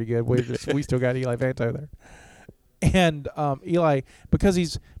English is pretty good. We still got Eli Vanto there. And Eli, because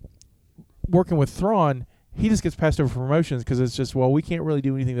he's working with Thrawn, he just gets passed over for promotions because it's just, well, we can't really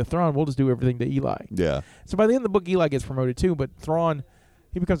do anything to Thrawn. We'll just do everything to Eli. Yeah. So by the end of the book, Eli gets promoted too, but Thrawn,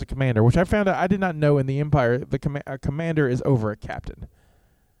 he becomes a commander, which I found out I did not know in the Empire. A commander is over a captain.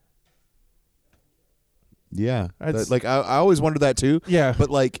 Yeah. That's- I always wondered that too. Yeah. But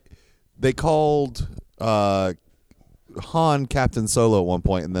like they called Han Captain Solo at one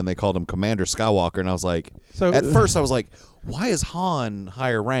point, and then they called him Commander Skywalker, and I was like, So at first I was like, why is Han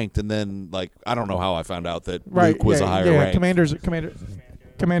higher ranked? And then like I don't know how I found out that Luke was a higher rank. Commanders are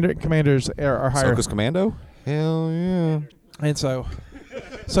higher. Ahsoka's Commando? Hell yeah. And so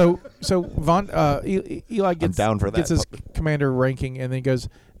Eli gets down for that. Gets his commander ranking, and then goes.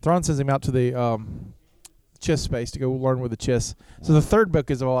 Thrawn sends him out to the Chiss space to go learn with the Chiss. So the third book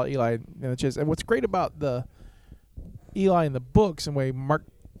is all Eli and the Chiss. And what's great about the Eli in the books, and way Mark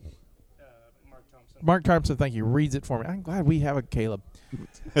Thompson, thank you, reads it for me. I'm glad we have a Caleb.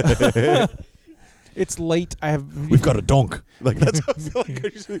 It's late. We've got a donk. Like that's how I feel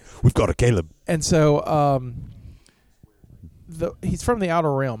like we've got a Caleb. And so he's from the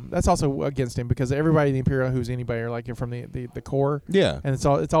Outer Realm. That's also against him because everybody in the Imperial who's anybody are like from the core. Yeah. And it's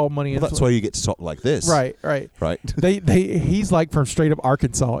all money. Well, that's why you get to talk like this. Right. He's like from straight up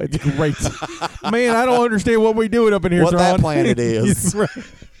Arkansas. It's great. Man, I don't understand what we doing up in here, What Thrawn. that planet is. Right.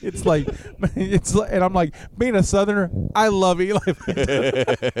 It's like, and I'm like, being a Southerner, I love Eli.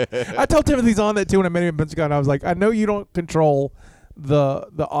 I told Timothy's on that too when I met him in Pentagon. I was like, I know you don't control the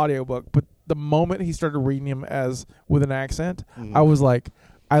audiobook, but the moment he started reading him as with an accent, I was like,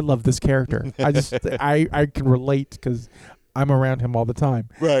 I love this character. I just, I can relate because I'm around him all the time.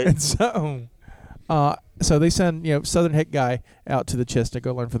 Right. And so, so they send Southern hick guy out to the Chiss to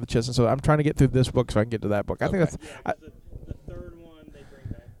go learn for the Chiss, and so I'm trying to get through this book so I can get to that book. I think that's. The third one they bring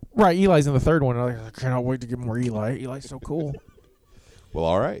back. Right, Eli's in the third one. I cannot wait to get more Eli. Eli's so cool. Well,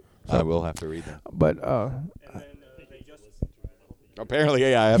 all right. I will have to read that. But And then they just Apparently,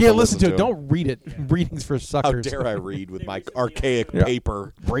 yeah, I have yeah, to listen to it. him. Don't read it. Reading's for How suckers. dare I read with my archaic Yeah.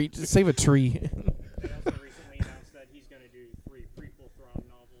 paper? Read, save a tree. They also recently announced that he's going to do 3 prequel Thrawn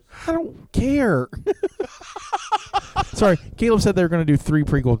novels. I don't care. Sorry, Caleb said they were going to do 3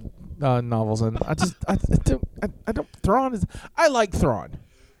 prequel novels, and I don't. Thrawn is. I like Thrawn.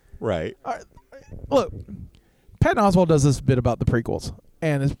 Right. Look, Patton Oswalt does this bit about the prequels,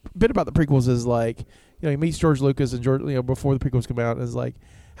 and his bit about the prequels is like, he meets George Lucas, and George, before the prequels come out, is like,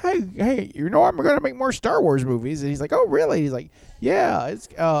 hey, I'm going to make more Star Wars movies, and he's like, oh, really? He's like, yeah, it's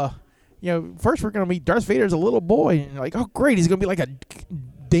first we're going to meet Darth Vader as a little boy, and you're like, oh, great, he's going to be like a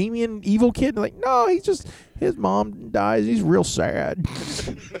Damien evil kid. And like, no, he's just, his mom dies, he's real sad.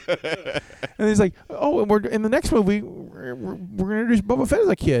 And he's like, oh, and we're in the next movie, we're going to introduce Boba Fett as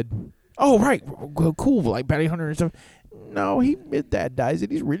a kid. Oh, right, cool, like bounty hunter and stuff. No, his dad dies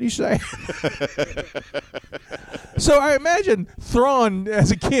and he's really sad. So I imagine Thrawn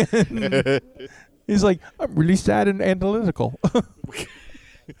as a kid. He's like, I'm really sad and analytical.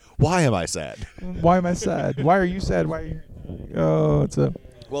 Why am I sad? Why am I sad? Why are you sad? Why are you? Oh, it's a.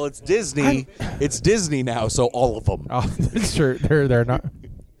 Well, it's Disney. It's Disney now, so all of them. Oh, that's true. They're not.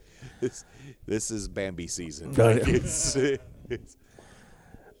 This is Bambi season. Got Like, it. it's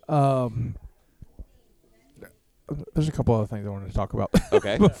There's a couple other things I wanted to talk about.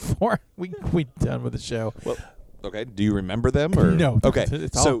 Okay. Before we done with the show. well, okay. Do you remember them or No. Okay.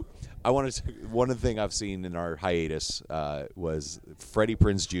 It's all- So I wanted to. One of the things I've seen in our hiatus was Freddie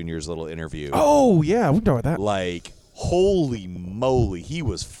Prinze Jr.'s little interview. Oh yeah, we can talk about that. Like, holy moly, he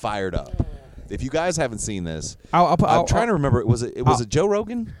was fired up. If you guys haven't seen this, I'm trying to remember. Was it Joe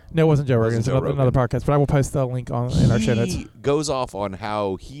Rogan? No, it wasn't Joe Rogan. Wasn't It's Joe another podcast, but I will post the link in our show notes. He goes off on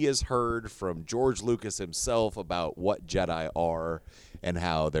how he has heard from George Lucas himself about what Jedi are, and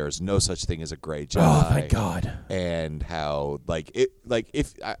how there's no such thing as a gray Jedi. Oh my God! And how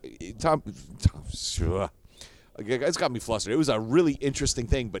it's got me flustered. It was a really interesting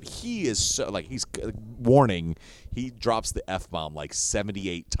thing, but he is so he's warning. He drops the F-bomb like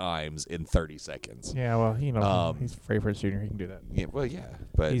 78 times in 30 seconds. Yeah, well, he's Freddie Prinze Jr. He can do that. Yeah, well, yeah,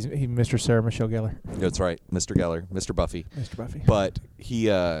 but He's Mr. Sarah Michelle Gellar. that's right, Mr. Geller, Mr. Buffy. Mr. Buffy. But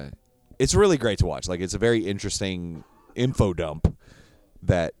it's really great to watch. Like, it's a very interesting info dump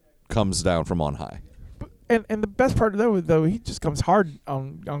that comes down from on high. And the best part though, he just comes hard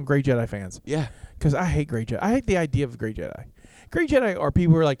on Grey Jedi fans. Yeah. Because I hate Grey Jedi. I hate the idea of Grey Jedi. Grey Jedi are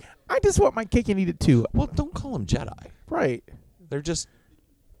people who are like, I just want my cake and eat it too. Well, don't call them Jedi. Right. They're just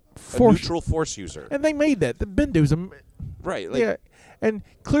Force. a neutral force user. And they made that. The Bendu's Right. Like, yeah. And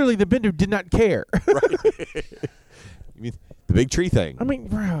clearly the Bendu did not care. Right. You mean the big tree thing? I mean,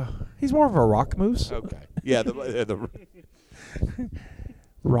 bro, he's more of a rock moose. Okay. Yeah. The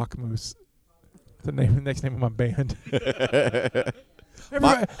Rock moose. The next name of my band.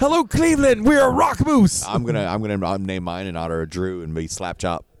 Everybody, hello, Cleveland. We're a rock moose. I'm gonna name mine in honor of Drew and be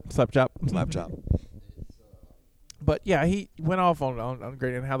Slapchop. Slapchop. Slapchop. But yeah, he went off on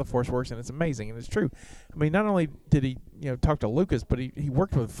great and how the Force works, and it's amazing, and it's true. I mean, not only did he talk to Lucas, but he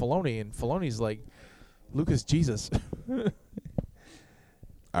worked with Filoni, and Filoni's like Lucas Jesus, All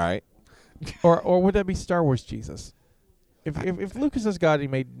right. or would that be Star Wars Jesus? If Lucas is God, he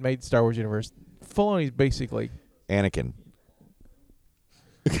made Star Wars universe. Filoni's basically Anakin.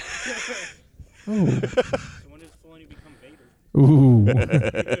 When does Filoni become Vader? ooh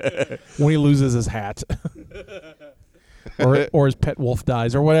when he loses his hat, or his pet wolf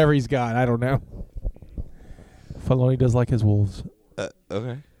dies, or whatever he's got. I don't know. Filoni does like his wolves.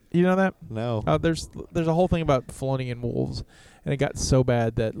 Okay. You know that? No. There's a whole thing about Filoni and wolves, and it got so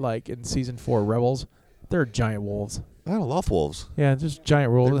bad that like in season 4 Rebels, they're giant wolves. I love wolves. Yeah, just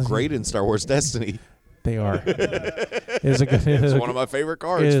giant wolves. They're great in Star Wars Destiny. They are. It is a good. It's one of my favorite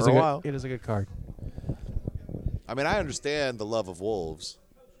cards for a while. It is a good card. I mean, I understand the love of wolves.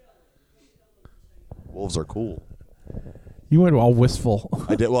 Wolves are cool. You went all wistful.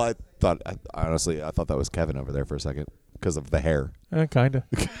 I did. Well, honestly, I thought that was Kevin over there for a second because of the hair. Kinda.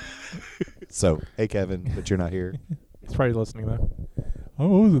 So, hey, Kevin, but you're not here. He's probably listening though. I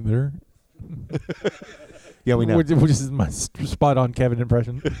wasn't there. Yeah, we know. Which is my spot on Kevin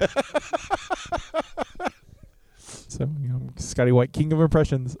impression. So, Scotty White, king of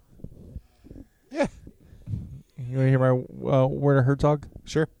impressions. Yeah. You want to hear my Werner Herzog?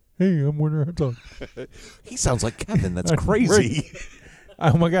 Sure. Hey, I'm Werner Herzog. He sounds like Kevin. That's Right. crazy.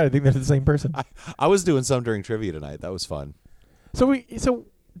 Oh my God, I think they're the same person. I was doing some during trivia tonight. That was fun. So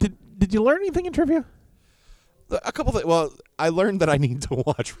did you learn anything in trivia? A couple things. Well, I learned that I need to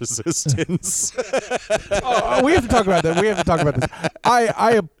watch Resistance. We have to talk about that. We have to talk about this.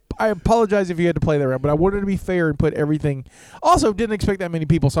 I apologize if you had to play that round, but I wanted to be fair and put everything. Also, didn't expect that many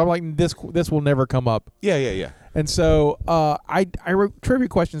people, so I'm like, this will never come up. Yeah. And so I wrote trivia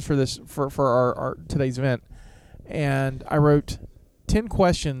questions for this for our today's event, and I wrote 10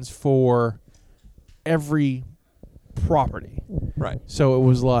 questions for every property. Right. So it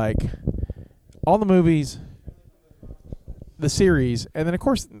was like all the movies, the series, and then of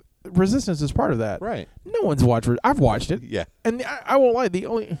course Resistance is part of that. Right. No one's watched it. I've watched it. Yeah. And I won't lie.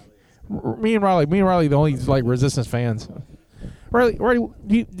 Me and Riley, the only like Resistance fans. Riley,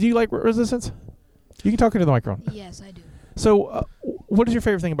 do you like Resistance? You can talk into the microphone. Yes, I do. So, what is your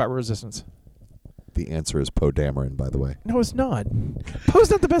favorite thing about Resistance? The answer is Poe Dameron, by the way. No, it's not. Poe's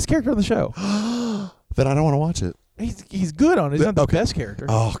not the best character on the show. Then I don't want to watch it. He's good on it. He's not the Okay. best character.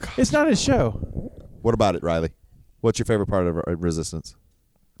 Oh, God. It's not his show. What about it, Riley? What's your favorite part of Resistance?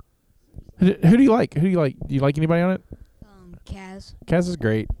 Who do you like? Do you like anybody on it? Kaz. Kaz is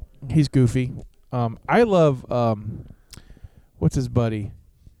great. He's goofy. I love what's his buddy?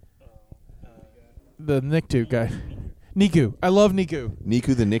 The Nicktoon guy. Niku. I love Niku.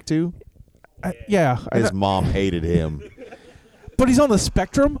 Niku the Niktu? Yeah. His mom hated him. But he's on the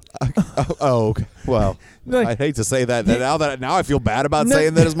spectrum. Okay. Well, Like- I hate to say that. Now I feel bad about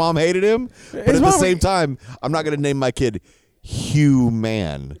saying that his mom hated him. But His at the mom- same time, I'm not going to name my kid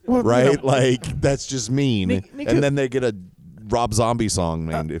Human, Well, right? you know- Like that's just mean. Niku- And then they get a Rob Zombie song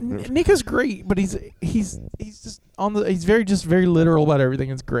named. Nika's great, but he's just on the. He's very literal about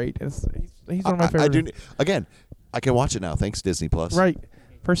everything. It's great. He's one of my favorites. Again, I can watch it now. Thanks, Disney Plus. Right.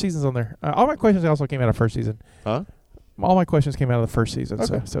 First season's on there. All my questions also came out of first season. Huh? All my questions came out of the first season.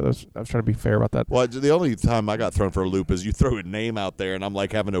 Okay. So I was trying to be fair about that. Well, the only time I got thrown for a loop is you throw a name out there, and I'm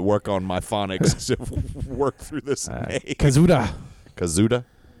like having to work on my phonics to work through this name. Kazuda. Kazuda?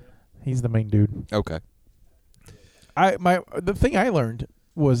 He's the main dude. Okay. The thing I learned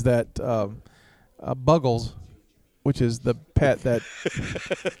was that Buggles, which is the pet that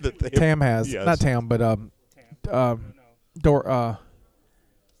Tam has, Yes. not Tam, but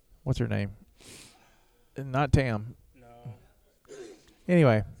what's her name? Not Tam. No.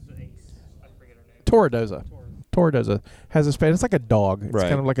 Anyway, I forget her name. Toradoza has a pet. It's like a dog. It's Right.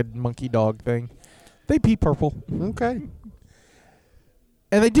 kind of like a monkey dog thing. They pee purple. Okay.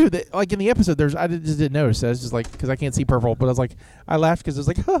 And they do. Like in the episode, I just didn't notice. I was just like, because I can't see purple. But I was like, I laughed because it was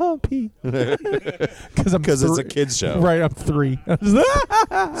like, oh, pee. Because it's a kid's show. Right, I'm 3.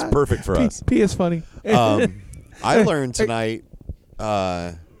 It's perfect for us. Pee is funny. I learned tonight,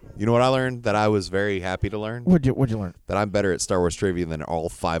 you know what I learned that I was very happy to learn? What'd you learn? That I'm better at Star Wars trivia than all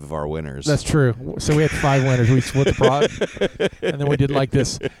 5 of our winners. That's true. So we had 5 winners. We split the pot, and then we did like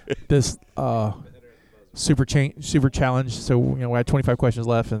this super challenge. So we had 25 questions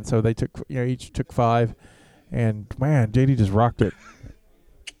left, and so they took each took 5, and man, JD just rocked it.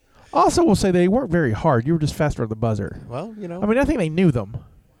 Also, we'll say they weren't very hard. You were just faster on the buzzer. Well, I mean, I think they knew them.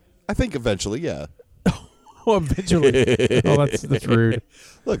 I think eventually, yeah. Oh, eventually. Oh, that's rude.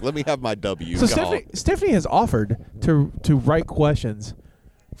 Look, let me have my W. So Go on. Stephanie has offered to write questions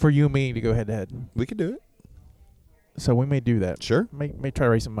for you and me to go head to head. We can do it. So we may do that. Sure. May try to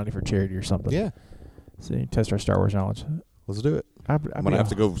raise some money for charity or something. Yeah. So you test our Star Wars knowledge. Let's do it. I'm I'm going to have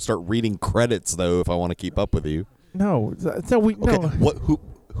to go start reading credits, though, if I want to keep up with you. No. So we Okay. no.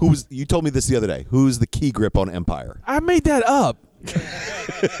 Who's? You told me this the other day. Who's the key grip on Empire? I made that up.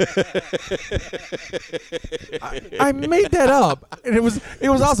 I made that up, and it was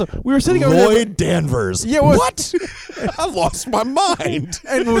awesome. We were sitting over there, Lloyd Danvers. Yeah, what? What? I lost my mind.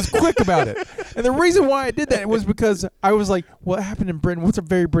 and was quick about it. And the reason why I did that was because I was like, "What happened in Britain? What's a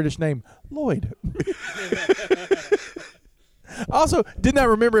very British name? Lloyd." Also, did not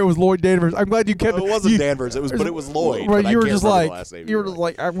remember it was Lloyd Danvers. I'm glad you kept It wasn't Danvers. But it was Lloyd. Right, but I you were can't just remember the like, last name you were just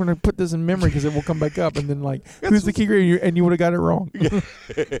like, I'm gonna put this in memory because it will come back up, and then like, who's the key grade? And you would have got it wrong.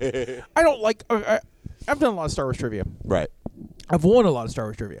 I don't like. I've done a lot of Star Wars trivia. Right. I've won a lot of Star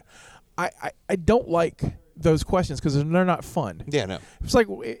Wars trivia. I don't like those questions because they're not fun. Yeah, no.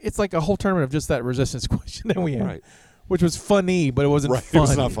 It's like a whole tournament of just that resistance question that we had, Right. which was funny, but it wasn't Right. fun. It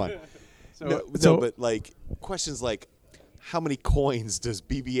was not fun. So, No, but like questions like, how many coins does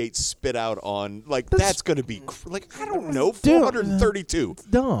BB-8 spit out on? Like that's going to be I don't know, 432. It's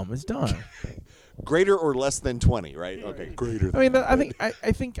dumb. It's dumb. Greater or less than 20, right? Okay, greater. I mean, I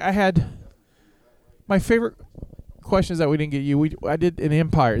think I had my favorite questions that we didn't get you. I did in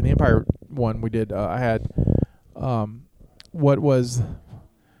Empire. In the Empire one, we did. I had what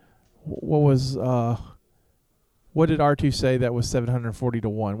did R2 say that was 740 to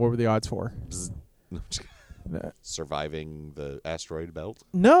 1? What were the odds for? Surviving the asteroid belt.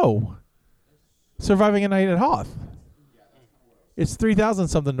 No. Surviving a night at Hoth. It's 3,000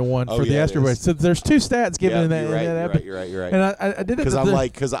 something to 1 for the asteroid. So there's 2 stats given in that. You're right. And I did it because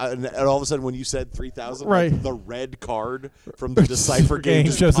and all of a sudden when you said 3,000, Right. like, the red card from the Decipher game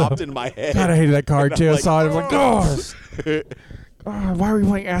just shows popped up. in my head. God, I hated that card And too. I'm I saw it. I was like, oh, why are we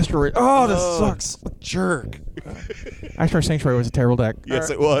playing asteroid? Oh, this sucks. Jerk. Asteroid Sanctuary was a terrible deck. Yes,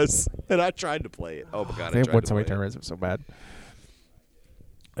 it was. And I tried to play it. Oh my god, They won so many tournaments. It was so bad.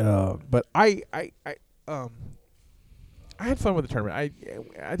 But I had fun with the tournament.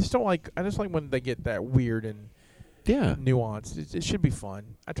 I just don't like. I just like when they get that weird and nuanced. It should be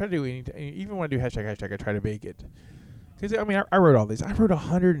fun. I try to do anything. Even when I do hashtag, I try to make it. Because I mean, I wrote all these. I wrote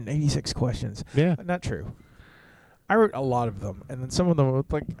 186 questions. Yeah. Not true. I wrote a lot of them, and then some of them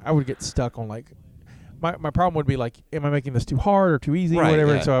I would get stuck on like. My problem would be like, am I making this too hard or too easy or whatever?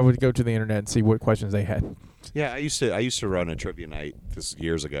 Yeah. And so I would go to the internet and see what questions they had. Yeah, I used to run a trivia night this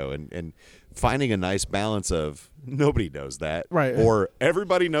years ago, and finding a nice balance of nobody knows that, Right. or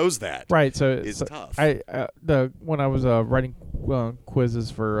everybody knows that, Right, so is tough. When I was writing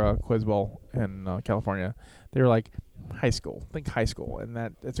quizzes for Quiz Bowl in California, they were like, high school. Think high school, and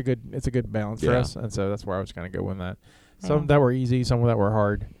it's a good balance for Yeah. us. And so that's where I was going to go with that. Some that were easy, some that were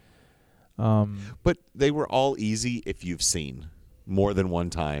hard. But they were all easy if you've seen more than one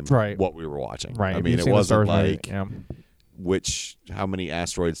time Right. what we were watching. Right. I if mean, you've it seen the wasn't Star Wars movie, like how many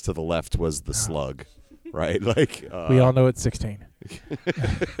asteroids to the left was the slug, right? Like we all know it's 16.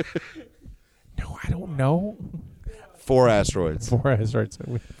 No, I don't know. 4 asteroids. 4 asteroids.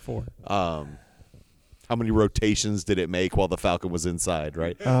 4. How many rotations did it make while the Falcon was inside,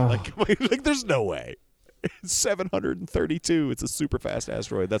 right? Oh. Like there's no way. It's 732. It's a super fast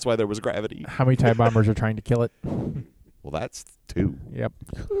asteroid. That's why there was gravity. How many TIE bombers are trying to kill it? Well, that's 2. Yep.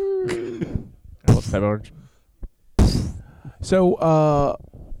 I love TIE bombers. So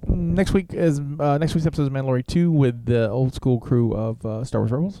next week's episode is Mandalorian 2 with the old school crew of Star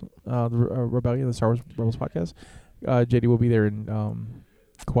Wars Rebels, the Rebellion, the Star Wars Rebels podcast. JD will be there in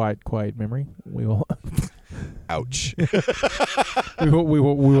quiet memory. We will. Ouch. we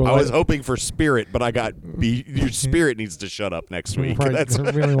will. I was hoping for Spirit, but I got your Spirit needs to shut up next week. Right, That's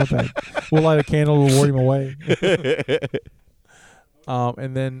we really want that. We'll light a candle. We'll ward him away.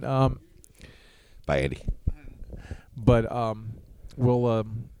 And then Bye, Andy. but we'll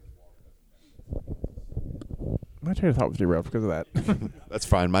my train of thought was derailed because of that. That's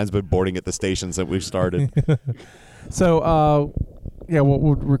fine. Mine's been boarding at the station since we've started. So yeah,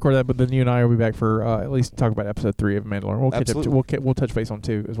 we'll record that, but then you and I will be back for at least talk about episode 3 of Mandalorian. We'll catch up. Absolutely. We'll touch base on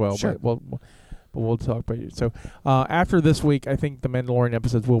 2 as well. Sure. But we'll talk about it. So after this week, I think the Mandalorian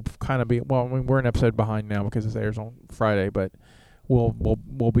episodes will kind of be. Well, I mean, we're an episode behind now because this airs on Friday, but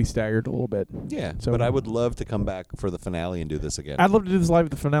we'll be staggered a little bit. Yeah, So- but I would love to come back for the finale and do this again. I'd love to do this live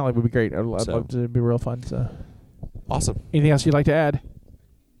at the finale. It would be great. I'd So- love to. It'd be real fun. So, Awesome. anything else you'd like to add?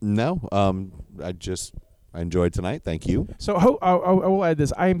 No, I enjoyed tonight. Thank you. So I will add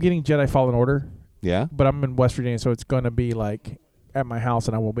this. I am getting Jedi Fallen Order, Yeah, but I'm in West Virginia, so it's going to be like at my house,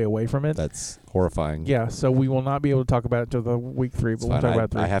 and I won't be away from it. that's horrifying. Yeah, so we will not be able to talk about it until the week 3, but It's we'll fine. talk about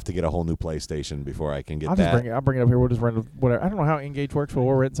it 3. I have to get a whole new PlayStation before I can get I'll that. just bring it. I'll bring it up here. We'll just rent it, whatever. I don't know how Engage works, but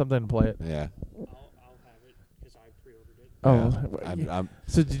we'll rent something and play it. Yeah. I'll have it because I pre-ordered it. Oh, Yeah. I'm,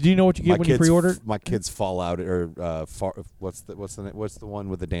 so did you know what you get when you pre-order? My kids Fallout or what's the one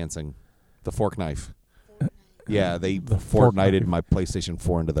with the dancing, the fork knife. Yeah, they The fork Fortnited knife. my PlayStation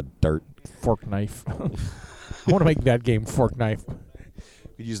 4 into the dirt. Fork knife. I want to make that game Fork Knife.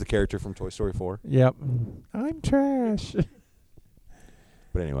 You use the character from Toy Story 4. Yep. I'm trash.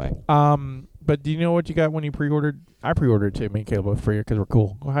 But anyway, But do you know what you got when you pre-ordered? I pre-ordered too. Me and Caleb both for you because we're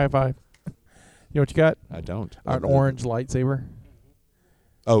cool. Go high five. You know what you got? I don't. An orange lightsaber.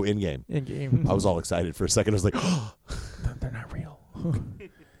 Oh, in game. In game. I was all excited for a second. I was like, oh, They're not real.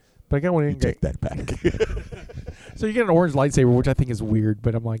 But I got one in you game. take that back. So you get an orange lightsaber, which I think is weird,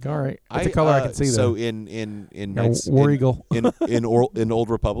 but I'm like, all right. It's a color I can see So though. in Got a Knights- War in, Eagle. in Old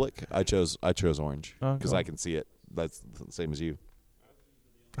Republic, I chose orange Oh, because cool. I can see it. That's the same as you.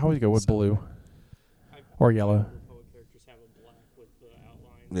 I always go with blue or yellow. Characters have a black with the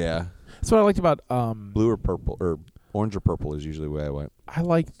outline. Yeah, That's what I liked about blue or purple or orange or purple is usually the way I went. I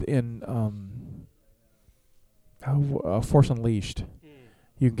liked in Force Unleashed.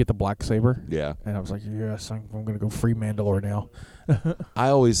 You can get the black saber, Yeah, and I was like, yes, I'm going to go free Mandalore now.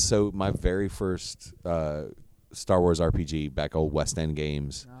 my very first Star Wars RPG back old West End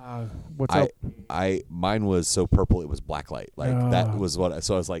games. What's up? Mine was so purple it was blacklight. Like that Ah. was what.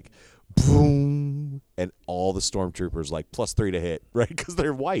 So I was like, boom, and all the stormtroopers like +3 to hit, right? Because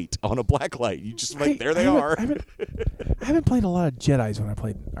they're white on a blacklight. You just like there they are. I haven't played a lot of Jedis when I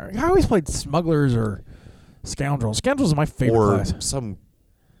played. I always played smugglers or scoundrels. Scoundrels is my favorite or class. some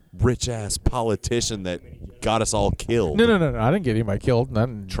rich ass politician that got us all killed. No. I didn't get anybody killed.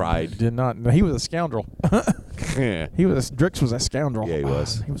 Tried. Did not. No, he was a scoundrel. Yeah. Drix was a scoundrel. Yeah, he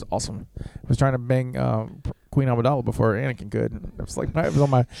was. He was awesome. He was trying to bang Queen Amidala before Anakin could. It was like it was on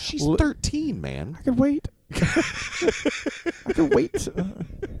my. She's 13, man. I could wait. I could wait.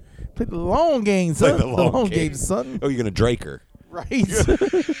 Play the long game, son. Play the long game, game. son. Oh, you're gonna Drake her. Right.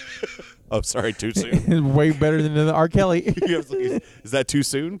 Oh, sorry, too soon. Way better than the R. Kelly. Is that too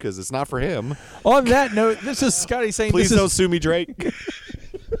soon? Because it's not for him. On that note, this is Scotty saying Please this don't is, sue me, Drake.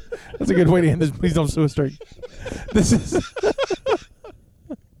 that's a good way to end this. Please don't sue us straight. This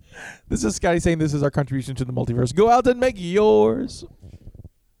is Scotty saying this is our contribution to the multiverse. Go out and make yours.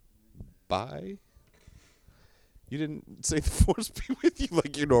 Bye. You didn't say the force be with you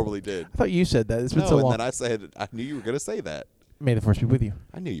like you normally did. I thought you said that. It's been No, so and long. then I said I knew you were gonna say that. May the force be with you.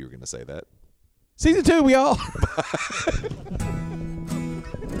 I knew you were gonna say that. Season 2, we all.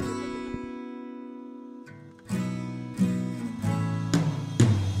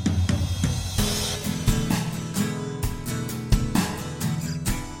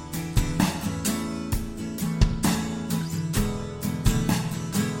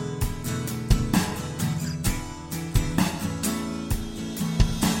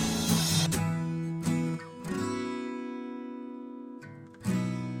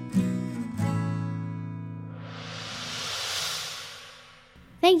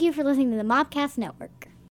 Thank you for listening to the Mobcast Network.